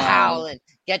get the howling.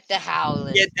 Get the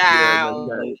howling. Get the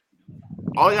howling.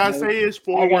 All you gotta say is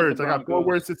 4 words. I got 4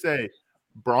 words to say.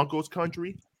 Broncos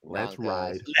country. Let's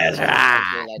ride. Let's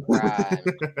ride.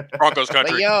 Broncos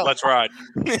country. Let's ride.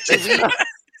 Should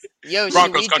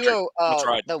we do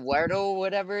the Wordle,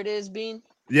 whatever it is, Bean?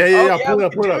 Yeah. Pull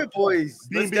it up. Boys.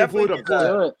 Bean, pull it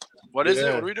up. What is it?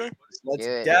 What are we doing? Let's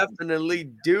definitely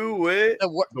do it.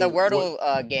 The Wordle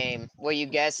game where you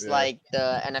guess like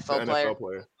the NFL player.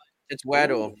 It's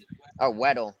Weddle. Oh,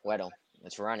 Weddle.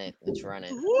 Let's run it. Let's run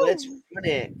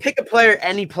it. Pick a player,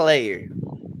 any player.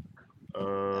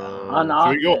 Should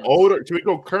we go older? Should we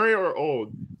go current or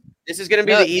old? This is gonna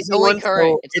be the easy one.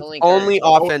 Current. It's only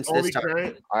offense only this time.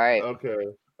 Current? All right.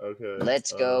 Okay.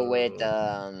 Let's go with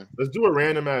Let's do a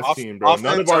random ass team, bro. Let's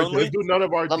do none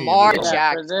of our Lamar teams.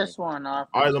 Jackson. For this one, all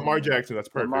right, Lamar Jackson. That's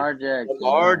perfect. Lamar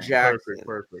Jackson.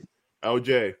 Perfect.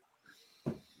 LJ.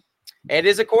 It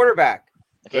is a quarterback.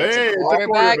 Okay, it's a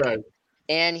quarterback.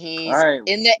 And he's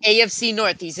in the AFC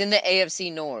North. He's in the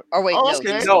AFC North. Oh wait,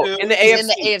 in the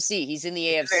AFC. He's in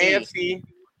the AFC.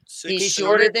 He's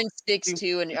shorter than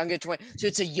 6'2" and under 20. So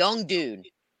it's a young dude.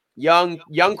 Young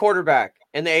quarterback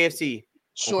in the AFC.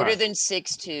 Shorter than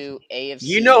 6'2", AFC.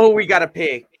 You know who we got to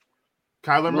pick.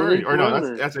 Kyler Murray. Or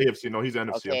no, that's AFC. No, he's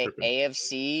NFC. Okay,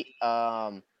 AFC.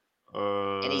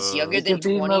 And he's younger than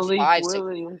 25.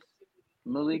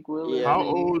 Malik Willis. How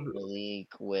old? Malik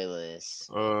Willis.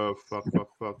 Fuck.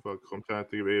 I'm trying to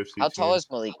think of AFC. How tall is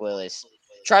Malik Willis?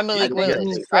 Try Malik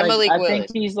Willis. I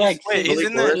think he's like. Wait, he's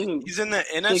in the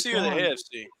NFC or the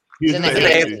AFC? He's in the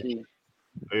AFC.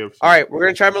 All right, we're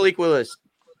gonna try Malik Willis.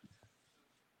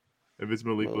 If it's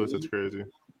Malik Willis, that's crazy.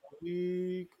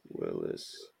 Malik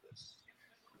Willis.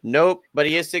 Nope, but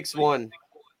he is 6'1".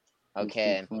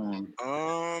 Okay.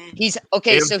 He's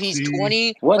okay. So he's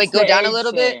 20. Wait, go down a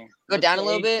little bit. Go down a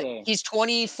little bit. He's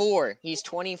 24. He's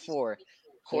 24.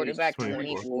 Quarterback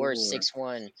 24,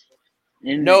 6'1".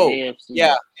 No.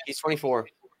 Yeah, he's 24.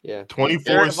 Yeah.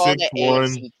 24,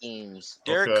 6'1".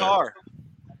 Derek Carr.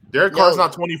 Derek Carr's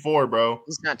not 24, bro.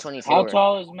 He's not 24. How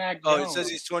tall is Mac Jones? Oh, it says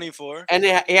he's 24. And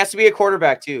he has to be a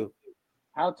quarterback too.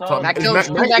 How tall? Mac Jones.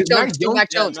 Mac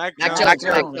Jones.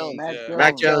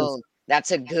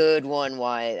 That's a good one,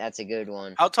 Wyatt. That's a good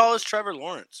one. How tall is Trevor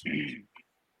Lawrence?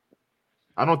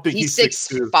 I don't think he's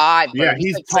 6'5". Yeah,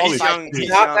 he's tall. He's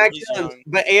not Mac Jones,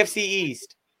 but AFC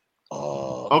East.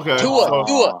 Oh, okay. Tua.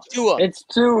 It's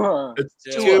Tua.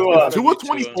 Tua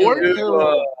 24?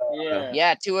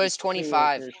 Yeah, Tua is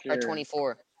 25 or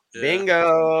 24.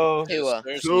 Bingo. Tua.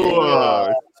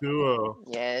 Tua.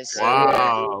 Yes.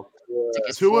 Wow.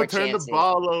 Tua turned the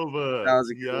ball over. That was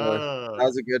a good one. That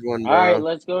was a good one, bro. All right,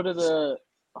 let's go to the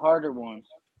harder one.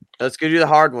 Let's go do the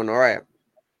hard one. All right.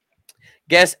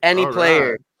 Guess any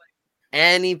player. Right.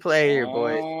 Any player,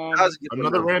 boys.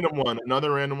 Another random one.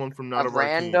 Another random one from not a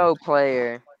rando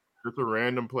player. Just a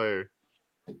random player.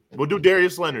 We'll do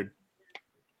Darius Leonard.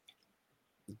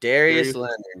 Darius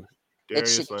Leonard.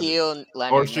 It's Shaquille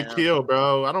Leonard. Or Shaquille,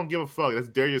 bro. I don't give a fuck. That's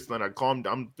Darius Leonard.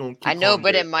 I know,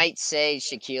 but it might say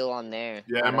Shaquille on there.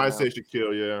 Yeah, it might say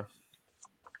Shaquille, yeah.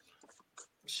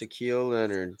 Shaquille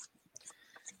Leonard.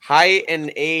 Height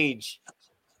and age.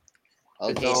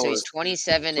 Okay, so he's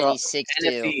 27 and he's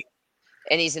 6'2".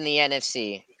 And he's in the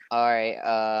NFC. All right.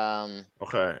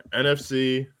 Okay,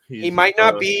 NFC. He might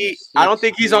not be. I don't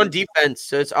think he's on defense,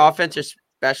 so it's offense or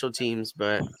special teams,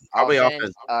 but probably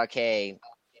offense. Okay.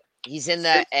 He's in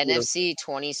the NFC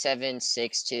 27,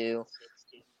 6'2".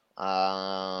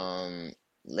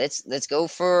 Let's go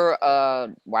for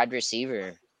wide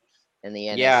receiver in the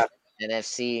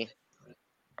NFC.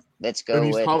 Let's go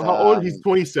with how old? He's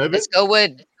 27. Let's go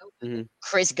with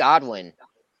Chris Godwin.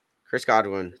 Chris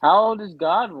Godwin. How old is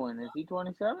Godwin? Is he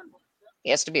 27? He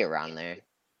has to be around there.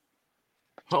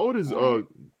 How old is Golladay?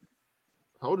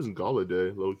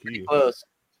 Low key. Close.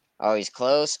 Oh, he's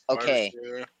close. Okay.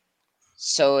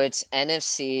 So it's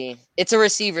NFC. It's a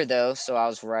receiver though, so I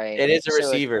was right. It is a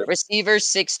receiver. Receiver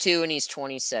 6'2", and he's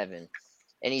 27,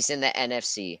 and he's in the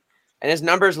NFC. And his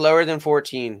number's lower than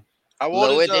 14.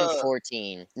 Lower than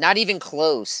 14. Not even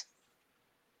close.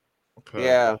 Okay.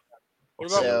 Yeah.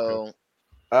 What about so?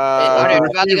 We're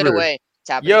about to get away.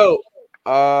 Yo.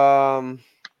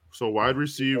 So wide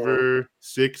receiver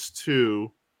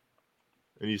 6'2",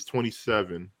 and he's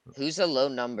 27. Who's a low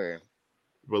number?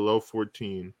 Below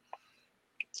 14.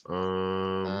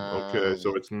 Okay,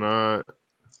 so it's not.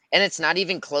 And it's not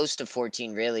even close to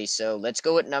 14, really. So let's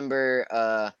go with number.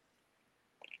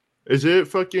 Is it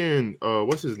fucking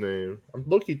what's his name? I'm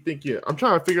low-key thinking. I'm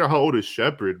trying to figure out how old is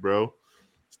Shepard, bro.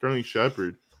 Sterling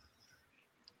Shepard.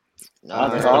 No,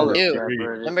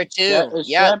 number two.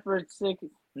 Yeah. Shepard 6.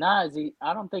 Nah, is he?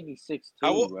 I don't think he's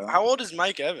 6'2". How old is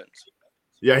Mike Evans?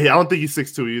 Yeah, I don't think he's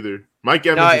 6'2" either. Mike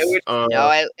Evans.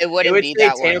 It wouldn't be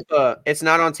that Tampa. One. It's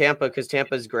not on Tampa because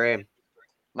Tampa's gray.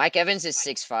 Mike Evans is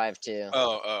 6'5" too.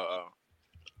 Oh.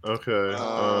 Okay.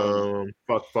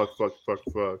 Fuck.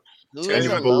 Who is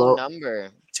a low number?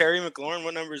 Terry McLaurin.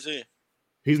 What number is he?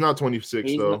 He's not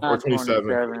 26 though, or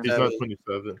 27. He's not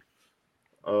 27.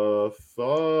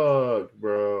 Fuck,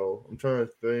 bro. I'm trying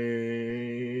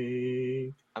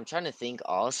to think.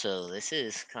 Also. This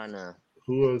is kind of.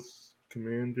 Who else?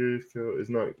 Commanders. It's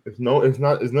not. It's none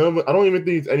of. I don't even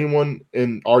think it's anyone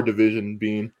in our division.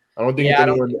 I don't think it's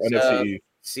anyone in the NFC East.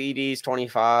 CD's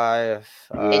 25.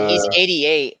 And he's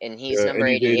 88, and he's number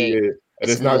 88. And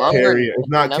it's not Terry. It's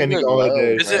not Kenny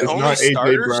Golladay. Is it it's only not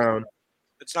starters? AJ Brown.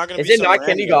 It's not going to be. Is it not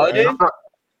Kenny Golladay?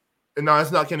 No,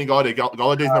 it's not Kenny Golladay.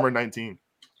 Galladay's number 19.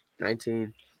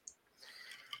 19.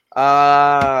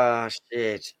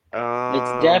 Shit. It's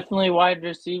definitely wide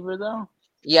receiver though.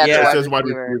 Yeah, it says wide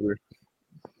receiver.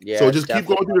 Yeah. So just keep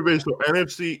going through the division. So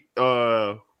NFC.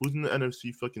 Who's in the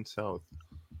NFC fucking South?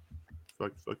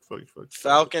 Fuck.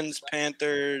 Falcons,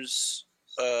 Panthers,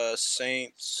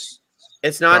 Saints.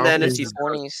 It's not in the NFC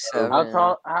 27.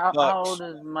 How old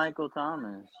is Michael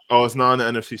Thomas? Oh, it's not in the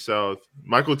NFC South.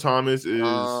 Michael Thomas is.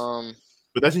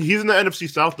 But he's in the NFC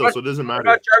South though, so it doesn't matter.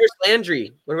 What about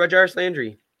Jarvis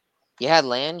Landry? Yeah,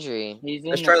 Landry. He's in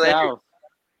let's the try South. Landry.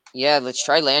 Yeah, let's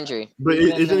try Landry. But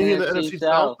isn't he in the NFC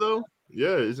South though?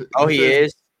 Yeah. Is it? Oh, he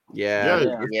is. Yeah.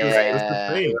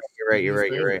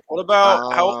 You're right. What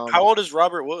about how old is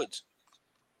Robert Woods?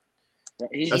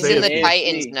 He's in the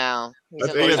Titans now.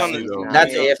 That's AFC though.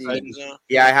 That's AFC.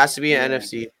 Yeah, it has to be an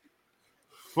NFC.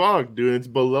 Fuck, dude, it's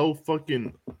below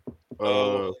fucking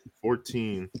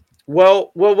 14.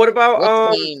 Well, what about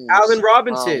Allen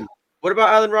Robinson? What about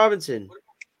Allen Robinson?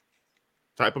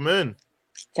 Type him in.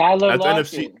 Tyler That's Lockett.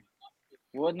 NFC.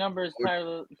 What number is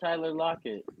Tyler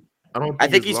Lockett? I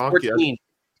think he's 14.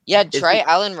 Yeah, try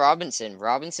Allen Robinson.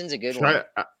 Robinson's a good one.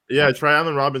 Try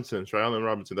Allen Robinson. That's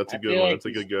a good one. That's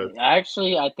a good guess.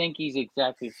 Actually, I think he's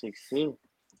exactly 6'2".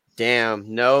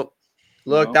 Damn. Nope.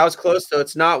 Look, that was close though.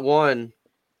 It's not one.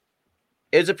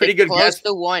 It's a pretty good close guess.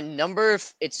 To one number.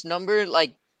 It's number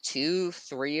like 2,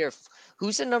 3, or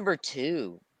who's the number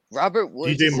 2? Robert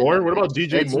Woods. DJ Moore. What about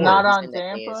DJ Moore? It's not on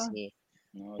Tampa.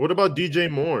 What about DJ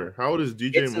Moore? How old is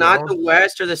DJ Moore? It's not the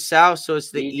West or the South, so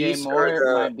it's the DJ East Moore or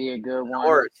the might be a good one.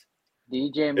 North.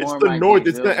 DJ Moore. It's the North.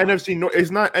 It's the NFC North. It's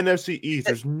not NFC East.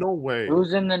 There's no way.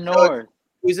 Who's in the North?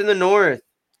 Who's in the North?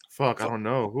 Fuck, I don't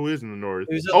know who is in the North.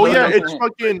 Who's Oh up yeah, there? it's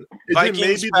fucking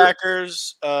Vikings,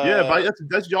 Packers. Yeah,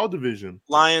 that's y'all division.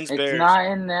 Lions, It's Bears. not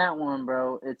in that one,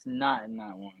 bro. It's not in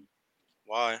that one.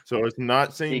 Why? So it's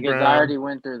not St. Because Brown. I already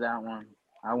went through that one.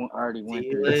 already went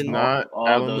through. It's not all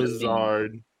Alan those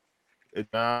Lazard. It's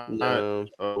not. No.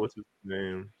 What's his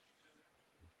name?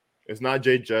 It's not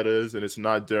Jay Jettas, and it's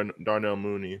not Darnell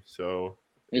Mooney. So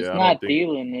It's yeah, not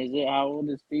Thielen, is it? How old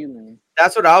is Thielen?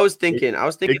 That's what I was thinking. I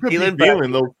was thinking Thielen,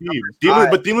 Thielen, low key.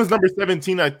 But Thielen's number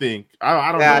 17, I think.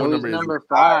 I don't know what number he's is. number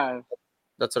 5.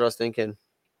 That's what I was thinking.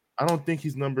 I don't think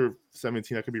he's number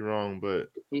 17. I could be wrong, but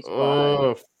He's 5.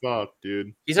 oh fuck,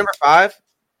 dude. He's number 5.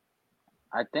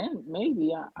 I think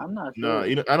maybe. I'm not sure.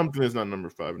 No, I don't think it's not number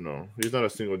 5. No, he's not a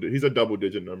single. He's a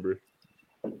double-digit number.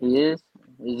 He is.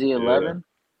 Is he 11?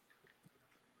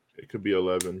 It could be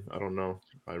 11. I don't know.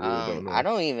 I really don't know. I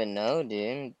don't even know,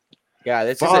 dude. Yeah,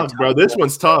 this Fuck, bro. This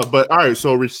one's tough. But all right,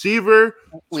 so receiver.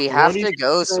 We have to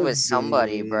go with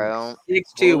somebody, bro.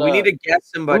 6-2. We need to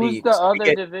guess somebody. Who's the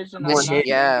other division?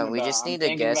 Yeah, we just need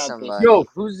to guess somebody. Yo,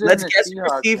 Who's let's guess the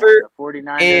receiver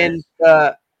and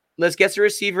let's guess the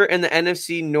receiver in the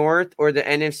NFC North or the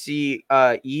NFC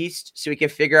East, so we can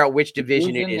figure out which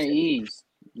division it is. In the East?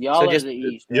 Y'all are the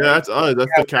East. Right? Yeah, that's us.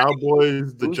 That's the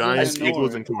Cowboys, the Giants,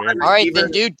 Eagles, and Commanders. All right,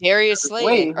 then do Darius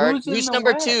Slayton. Wait, who's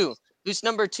number 2? Who's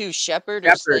number 2? Shepard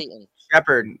or Slayton?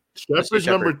 Shepard's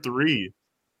number 3.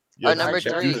 Yeah, number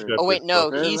 3. Oh wait, no,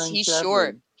 he's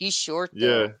short. He's short.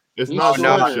 Though. Yeah, it's not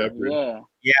Shepard.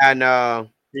 Yeah, no.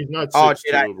 He's not. Oh,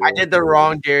 shit! I did the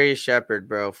wrong Darius Shepard,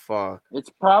 bro. Fuck. It's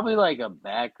probably like a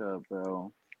backup,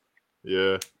 bro.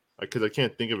 Yeah, because I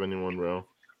can't think of anyone, bro.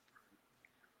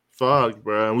 Fuck,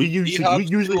 bro. We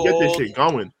usually get this shit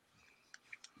going.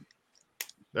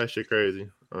 That shit crazy.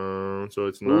 So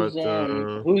it's not.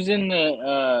 Who's in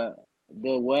the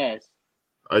West?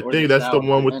 I think that's the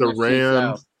one with the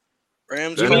Rams.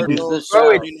 Rams, Cardinals,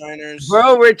 49ers.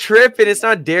 Bro, we're tripping. It's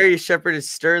not Darius Shepard. It's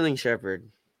Sterling Shepard.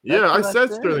 Yeah, I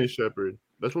said Sterling Shepard.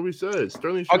 That's what we said.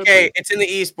 Sterling Shepard. Okay, it's in the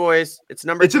East, boys. It's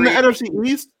number 3. It's in the NFC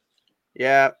East?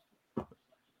 Yeah.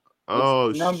 Oh,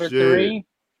 it's number shit. 3?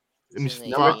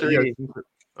 Number 3.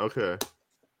 Okay.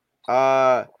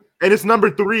 And it's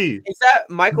number 3. Is that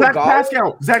Michael Zach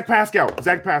Pascal.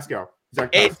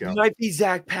 It might be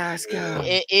Zach Pascal.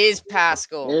 It is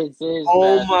Pascal.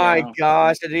 Oh my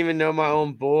gosh. I didn't even know my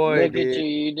own boy. Look at you.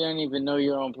 You didn't even know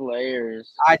your own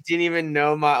players. I didn't even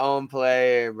know my own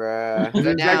player, bro. Is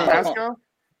it Zach Pascal?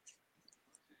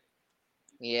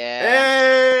 Yeah.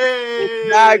 Hey!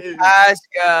 Zach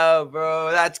Pascal,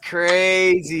 bro. That's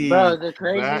crazy. Bro, the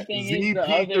crazy thing is the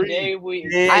other day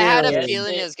I had a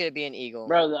feeling it was going to be an Eagle.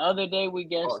 Bro, the other day we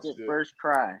guessed it first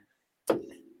try.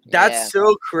 That's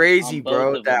so crazy,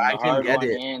 bro, that I can get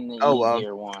it. Oh,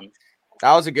 well.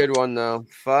 That was a good one, though.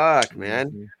 Fuck,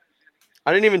 man.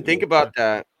 I didn't even think about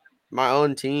that. My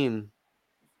own team.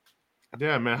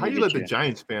 Yeah, man. How you let the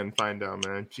Giants fan find out,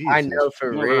 man? Jesus. I know,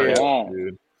 for real.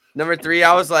 Dude. Number 3,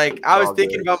 I was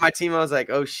thinking about my team. I was like,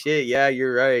 oh, shit. Yeah,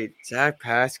 you're right. Zach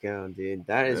Pascal, dude.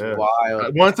 That is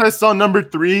wild. Once I saw number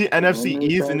 3, NFC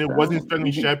East, and it wasn't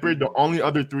Sterling Shepard, the only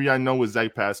other 3 I know was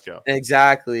Zach Pascal.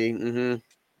 Exactly. Mm-hmm.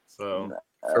 So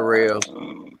for real.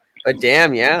 But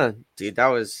damn, yeah, dude, that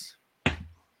was all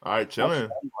right. Chilling.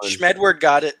 Schmedward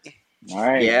got it. All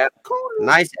right. Yeah.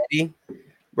 Nice, Eddie.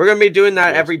 We're gonna be doing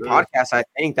that every podcast. I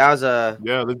think that was a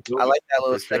I like that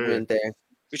little segment there.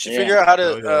 We should figure out how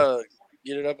to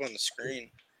get it up on the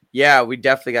screen. Yeah, we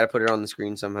definitely got to put it on the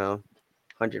screen somehow.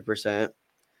 100%.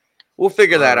 We'll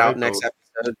figure that out next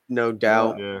episode, no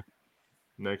doubt. Yeah.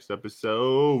 Next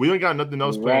episode. We don't got nothing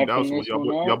else planned out. So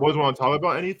y'all boys want to talk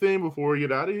about anything before we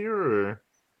get out of here? Or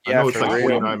yeah, I know it's like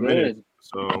 49 minutes.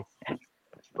 So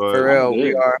for real,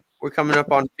 we're coming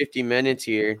up on 50 minutes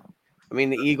here. I mean,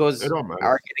 the Eagles are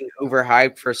getting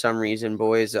overhyped for some reason,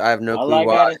 boys. I have no clue why. All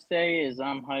I gotta say is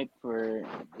I'm hyped for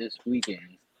this weekend.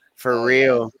 For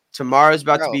real. Tomorrow's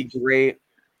about to be great.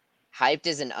 Hyped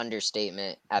is an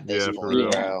understatement at this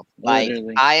point, bro. Like,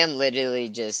 literally. I am literally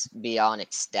just beyond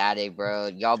ecstatic, bro.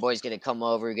 Y'all boys gonna come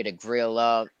over, gonna grill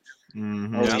up.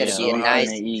 Mm-hmm. It's gonna be a nice.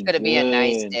 It's gonna be a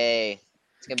nice day.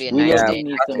 It's gonna be a nice day.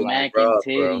 Need some mac and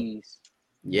titties.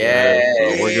 Yeah,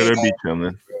 we're gonna be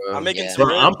chilling. I'm making.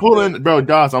 I'm pulling, bro.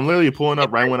 Doss, I'm literally pulling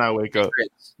up right when I wake up.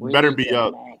 Better be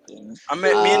up.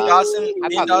 Me and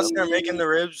Dawson are making the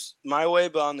ribs my way,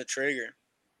 but on the Traeger.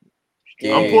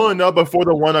 Yeah. I'm pulling up before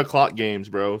the 1 o'clock games,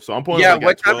 bro. So I'm pulling. Yeah,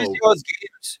 what time is y'all's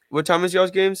games? What time is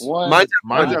y'all's games? Mine's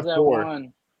at 4.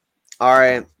 All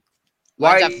right.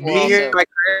 Why me here?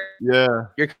 Yeah.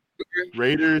 You're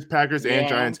Raiders, Packers, and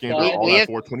Giants games are all at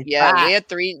 4:20. Yeah, we have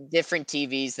 3 different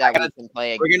TVs that we can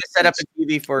play. We're gonna set up a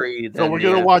TV for you. So we're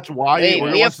gonna watch Wyatt.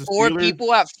 Wait, we have 4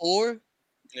 people at 4.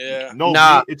 Yeah. No,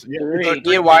 nah. It's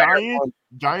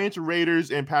Giants,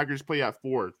 Raiders, and Packers play at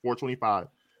 4:25.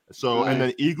 So and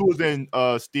then Eagles and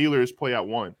Steelers play at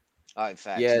 1. All right,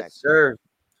 facts. Yes, sir.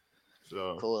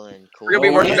 So cool. We're gonna be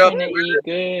working up.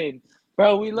 Good.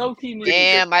 Bro, we low key need.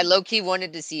 Damn, I low key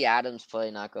wanted to see Adams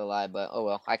play. Not gonna lie, but oh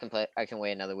well, I can play. I can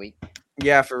wait another week.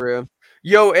 Yeah, for real.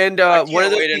 Yo, and one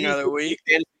of the wait another week.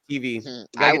 TV.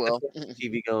 I will.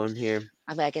 TV going here.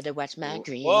 I'm gonna get to watch my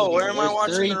dream. Whoa, where am I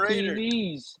watching the Raiders?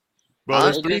 TVs. Bro,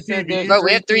 there's 3 TVs. Bro,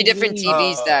 we have 3 different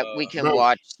TVs that we can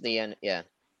watch the end. Yeah.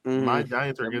 My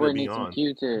Giants are gonna be on.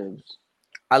 Q-tips.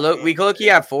 We look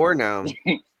have 4 now.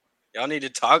 Y'all need to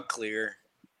talk clear.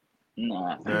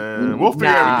 Nah. We'll figure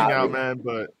everything out, man.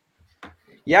 But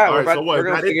yeah, all right, so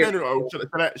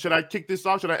what? Should I kick this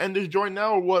off? Should I end this joint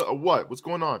now, or what? What's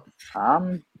going on?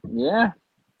 Yeah.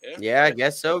 Yeah, I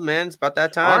guess so, man. It's about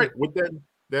that time. All right. With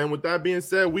that being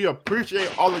said, we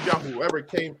appreciate all of y'all whoever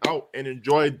came out and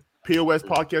enjoyed POS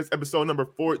Podcast episode number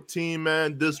 14.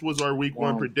 Man, this was our week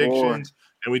 1 predictions,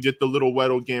 and we did the little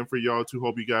Weddle game for y'all too.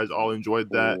 Hope you guys all enjoyed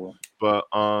that. But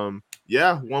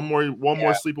yeah, one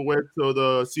more sleep away till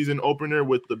the season opener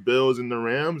with the Bills and the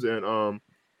Rams, and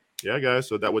yeah, guys.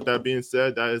 So with that being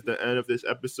said, that is the end of this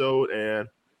episode, and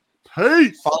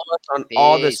peace. Follow us on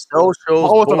all the socials.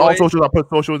 Follow us on all socials. I put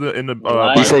socials in the.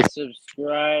 Like,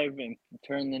 subscribe, and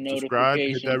turn the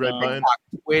notifications hit that red button.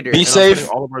 Twitter. Be safe.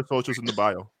 All of our socials in the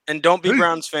bio. And don't be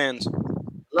Browns fans.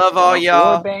 Love all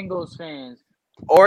y'all. Or Bengals fans.